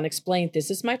profile and explained, this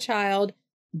is my child.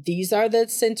 These are the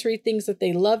sensory things that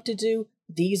they love to do.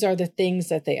 These are the things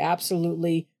that they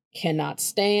absolutely cannot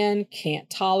stand, can't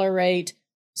tolerate,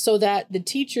 so that the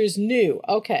teachers knew,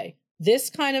 okay, this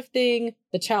kind of thing,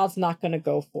 the child's not going to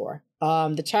go for.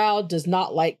 The child does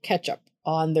not like ketchup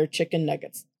on their chicken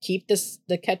nuggets. Keep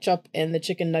the ketchup and the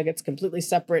chicken nuggets completely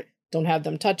separate. Don't have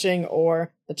them touching,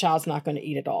 or the child's not going to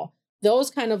eat it all.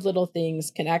 those kind of little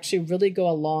things can actually really go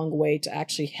a long way to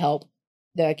actually help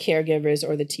the caregivers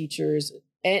or the teachers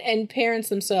and parents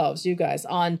themselves, you guys,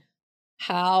 on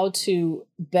how to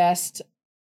best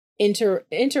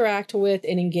interact with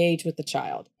and engage with the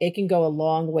child. It can go a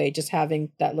long way just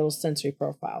having that little sensory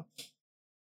profile.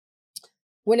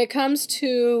 When it comes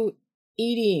to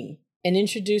eating and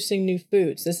introducing new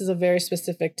foods, this is a very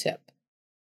specific tip.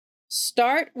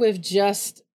 Start with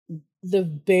just the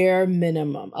bare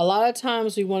minimum. A lot of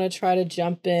times we want to try to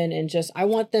jump in and I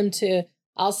want them to,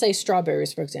 I'll say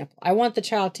strawberries, for example. I want the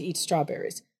child to eat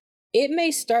strawberries. It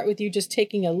may start with you just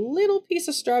taking a little piece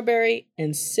of strawberry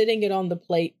and sitting it on the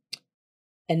plate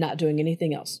and not doing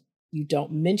anything else. You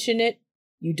don't mention it.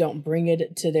 You don't bring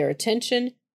it to their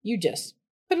attention. You just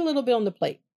put a little bit on the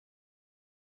plate.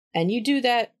 And you do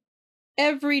that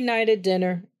every night at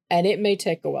dinner, and it may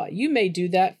take a while. You may do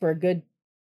that for a good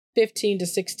 15 to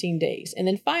 16 days. And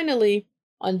then finally,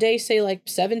 on day, say like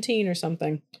 17 or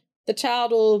something, the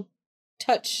child will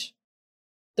touch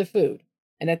the food.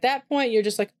 And at that point, you're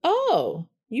just like, oh,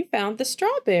 you found the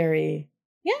strawberry.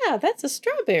 Yeah, that's a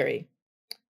strawberry.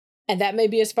 And that may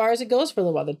be as far as it goes for a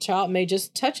little while. The child may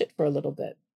just touch it for a little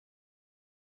bit.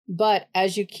 But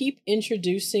as you keep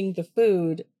introducing the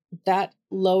food, that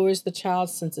lowers the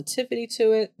child's sensitivity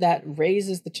to it. That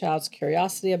raises the child's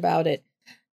curiosity about it.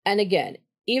 And again,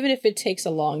 even if it takes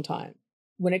a long time,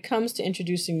 when it comes to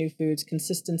introducing new foods,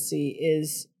 consistency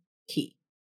is key.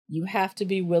 You have to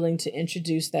be willing to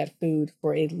introduce that food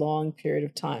for a long period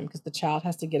of time because the child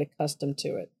has to get accustomed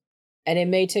to it. And it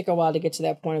may take a while to get to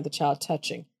that point of the child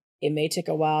touching. It may take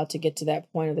a while to get to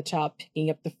that point of the child picking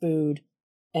up the food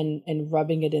and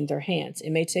rubbing it in their hands.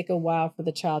 It may take a while for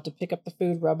the child to pick up the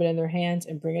food, rub it in their hands,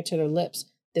 and bring it to their lips.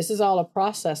 This is all a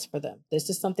process for them. This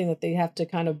is something that they have to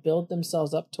kind of build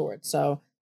themselves up towards. So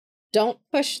don't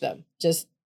push them. Just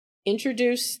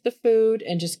introduce the food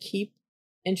and just keep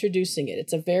introducing it.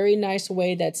 It's a very nice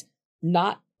way that's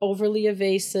not overly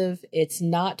evasive. It's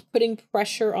not putting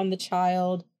pressure on the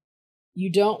child. You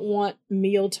don't want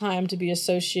mealtime to be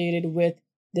associated with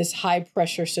this high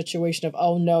pressure situation of,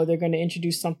 oh no, they're going to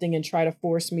introduce something and try to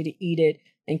force me to eat it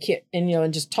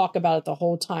and just talk about it the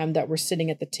whole time that we're sitting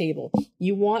at the table.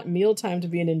 You want mealtime to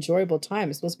be an enjoyable time.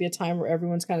 It's supposed to be a time where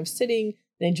everyone's kind of sitting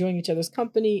and enjoying each other's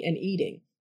company and eating.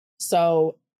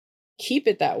 So keep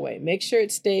it that way. Make sure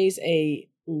it stays a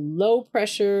low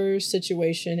pressure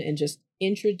situation and just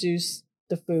introduce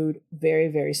the food very,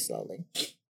 very slowly.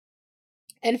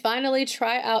 And finally,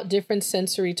 try out different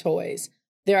sensory toys.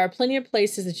 There are plenty of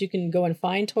places that you can go and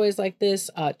find toys like this.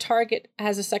 Target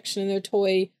has a section in their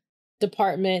toy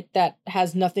department that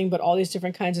has nothing but all these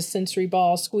different kinds of sensory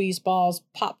balls, squeeze balls,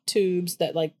 pop tubes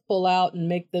that like pull out and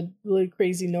make the really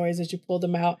crazy noise as you pull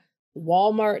them out.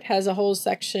 Walmart has a whole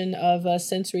section of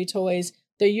sensory toys.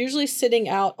 They're usually sitting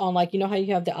out on how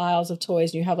you have the aisles of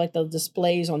toys and you have like the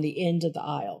displays on the end of the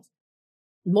aisles.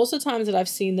 Most of the times that I've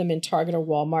seen them in Target or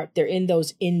Walmart, they're in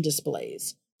those in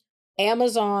displays.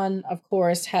 Amazon, of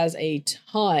course, has a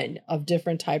ton of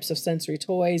different types of sensory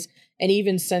toys and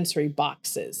even sensory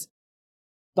boxes.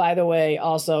 By the way,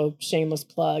 also shameless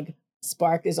plug,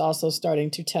 Spark is also starting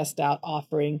to test out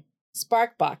offering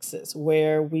Spark boxes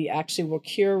where we actually will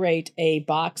curate a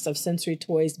box of sensory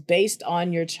toys based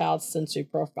on your child's sensory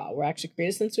profile. We'll actually create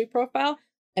a sensory profile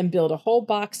and build a whole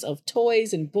box of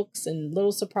toys and books and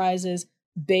little surprises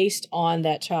based on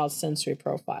that child's sensory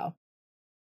profile.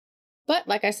 But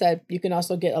like I said, you can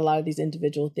also get a lot of these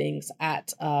individual things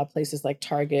at places like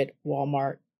Target,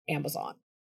 Walmart, Amazon.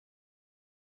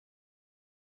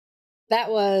 That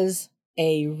was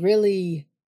a really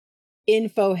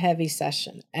info-heavy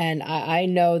session. And I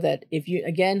know that if you,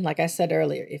 again, like I said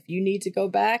earlier, if you need to go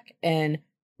back and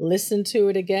listen to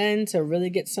it again to really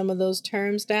get some of those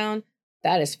terms down,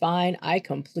 that is fine. I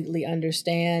completely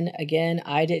understand. Again,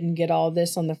 I didn't get all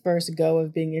this on the first go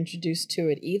of being introduced to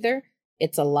it either.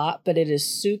 It's a lot, but it is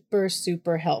super,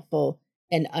 super helpful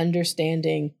in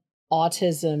understanding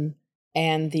autism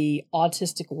and the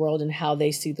autistic world and how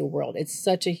they see the world. It's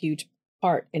such a huge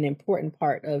part, an important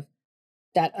part of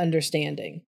that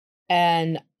understanding.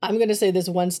 And I'm going to say this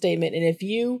one statement, and if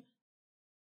you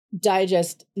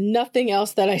digest nothing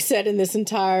else that I said in this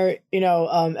entire,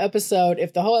 episode,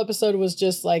 if the whole episode was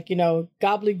just like,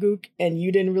 gobbledygook and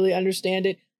you didn't really understand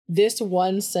it, this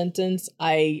one sentence,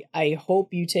 I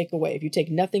hope you take away. If you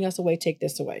take nothing else away, take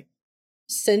this away.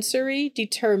 Sensory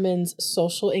determines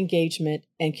social engagement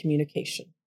and communication.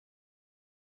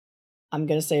 I'm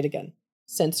going to say it again.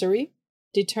 Sensory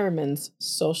determines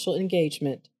social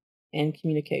engagement and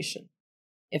communication.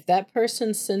 If that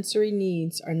person's sensory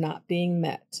needs are not being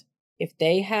met, if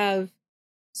they have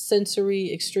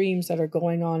sensory extremes that are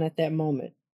going on at that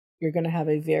moment. You're going to have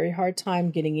a very hard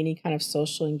time getting any kind of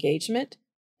social engagement,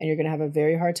 and you're going to have a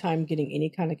very hard time getting any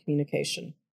kind of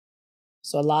communication.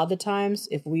 So a lot of the times,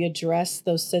 if we address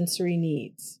those sensory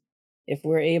needs, if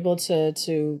we're able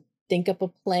to think up a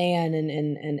plan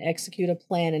and execute a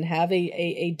plan and have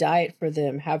a diet for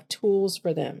them, have tools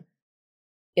for them,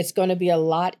 it's going to be a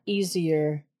lot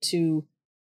easier to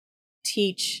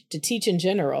teach in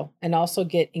general, and also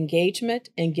get engagement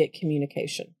and get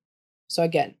communication. So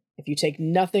again, if you take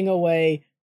nothing away,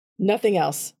 nothing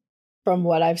else from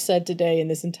what I've said today in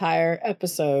this entire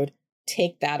episode,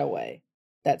 take that away.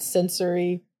 That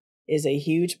sensory is a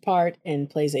huge part and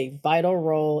plays a vital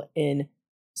role in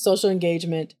social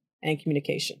engagement and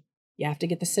communication. You have to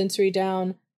get the sensory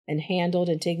down and handled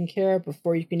and taken care of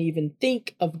before you can even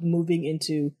think of moving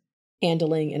into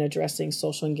handling and addressing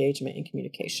social engagement and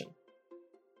communication.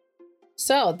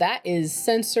 So that is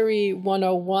Sensory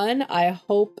 101. I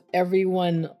hope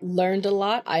everyone learned a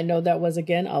lot. I know that was,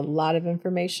 again, a lot of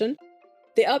information.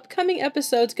 The upcoming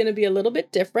episode is going to be a little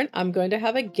bit different. I'm going to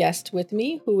have a guest with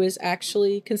me who is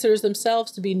actually considers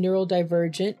themselves to be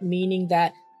neurodivergent, meaning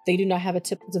that they do not have a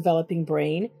typical developing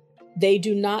brain. They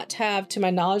do not have, to my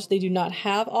knowledge, they do not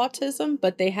have autism,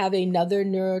 but they have another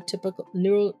atypical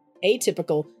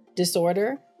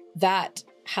disorder that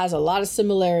has a lot of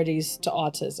similarities to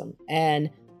autism. And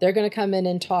they're going to come in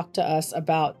and talk to us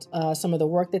about some of the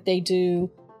work that they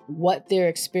do, what their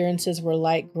experiences were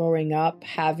like growing up,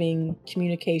 having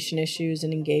communication issues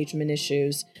and engagement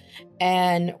issues,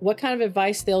 and what kind of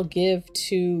advice they'll give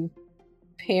to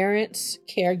parents,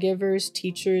 caregivers,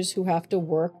 teachers who have to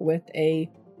work with a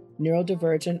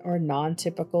neurodivergent or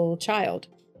non-typical child.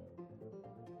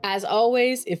 As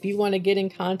always, if you want to get in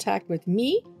contact with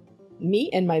me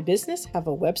and my business have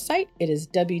a website. It is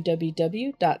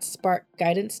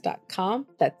www.sparkguidance.com.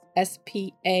 That's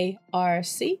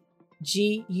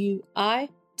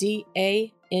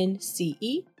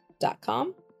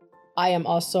SPARKGUIDANCE.com. I am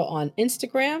also on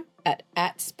Instagram at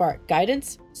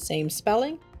 @sparkguidance, same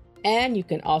spelling. And you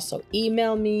can also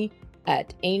email me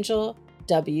at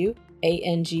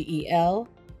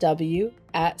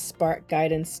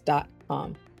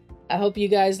angelw@sparkguidance.com. I hope you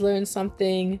guys learned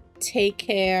something. Take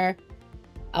care.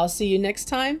 I'll see you next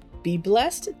time. Be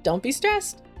blessed. Don't be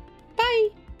stressed.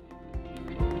 Bye.